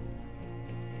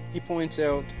 He points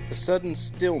out the sudden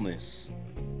stillness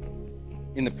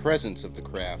in the presence of the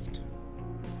craft,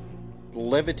 the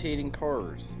levitating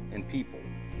cars and people,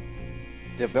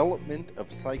 development of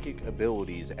psychic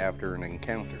abilities after an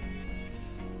encounter.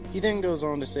 He then goes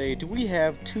on to say, do we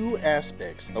have two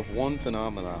aspects of one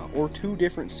phenomena or two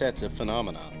different sets of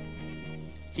phenomena?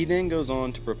 He then goes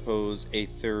on to propose a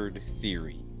third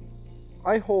theory.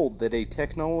 I hold that a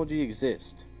technology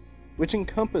exists which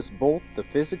encompass both the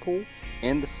physical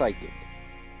and the psychic,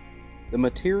 the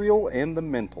material and the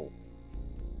mental.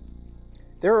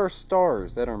 There are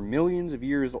stars that are millions of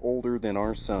years older than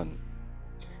our sun.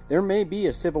 There may be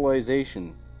a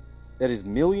civilization that is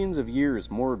millions of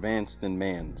years more advanced than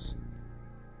man's.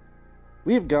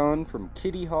 We have gone from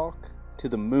Kitty Hawk to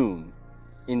the moon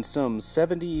in some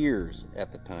 70 years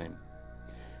at the time.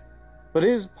 But it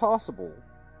is possible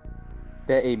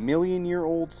that a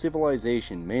million-year-old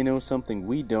civilization may know something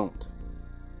we don't.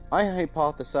 I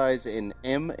hypothesize an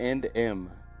M&M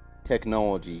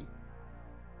technology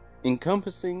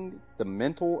encompassing the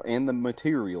mental and the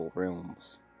material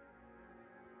realms.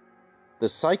 The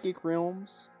psychic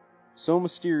realms, so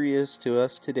mysterious to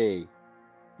us today,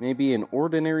 may be an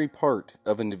ordinary part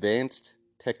of an advanced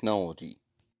technology.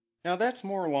 Now that's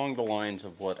more along the lines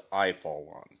of what I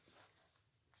fall on.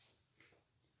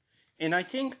 And I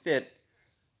think that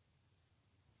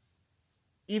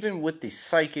even with the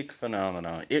psychic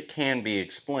phenomena, it can be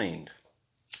explained.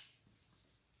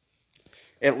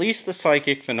 At least the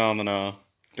psychic phenomena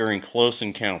during close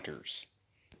encounters.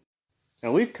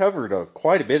 Now we've covered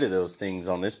quite a bit of those things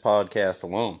on this podcast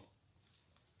alone.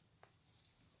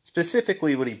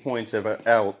 Specifically what he points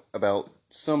out about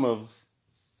some of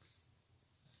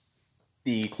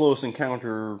the close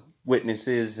encounter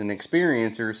witnesses and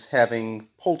experiencers having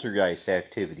poltergeist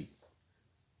activity.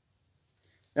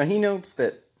 Now he notes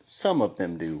that some of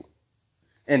them do,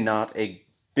 and not a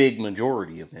big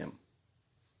majority of them.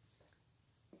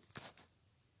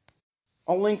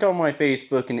 I'll link on my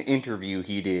Facebook an interview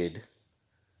he did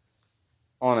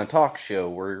on a talk show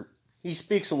where he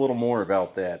speaks a little more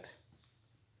about that.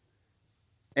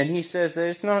 And he says that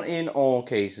it's not in all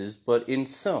cases, but in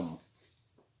some.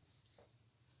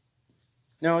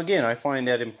 Now again, I find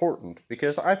that important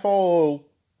because I follow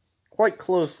quite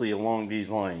closely along these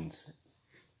lines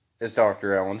as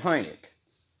Dr. Alan Hynek.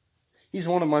 He's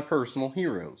one of my personal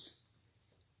heroes.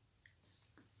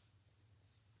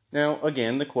 Now,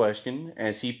 again, the question,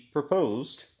 as he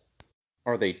proposed,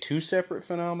 are they two separate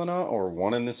phenomena or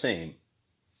one and the same?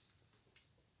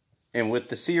 And with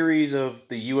the series of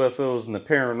the UFOs and the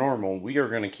paranormal, we are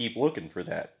going to keep looking for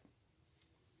that.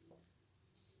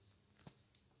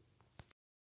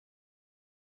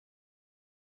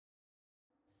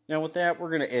 Now, with that, we're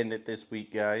going to end it this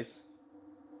week, guys.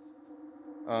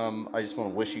 I just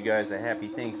want to wish you guys a happy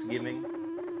Thanksgiving.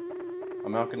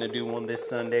 I'm not going to do one this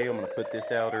Sunday. I'm going to put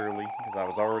this out early because I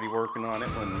was already working on it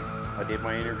when I did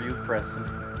my interview with Preston.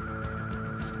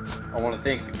 I want to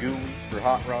thank the Ghoulies for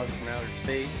Hot Rods from Outer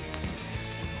Space.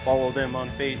 Follow them on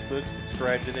Facebook,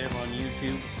 subscribe to them on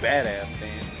YouTube. Badass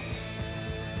band.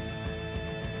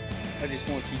 I just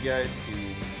want you guys to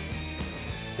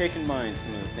take in mind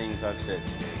some of the things I've said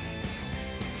today.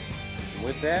 And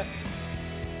with that,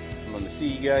 I'm going to see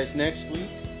you guys next week.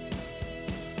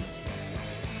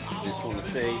 Just want to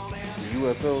say, the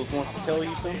UFOs want to tell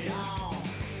you something.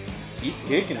 Keep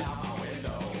kicking it.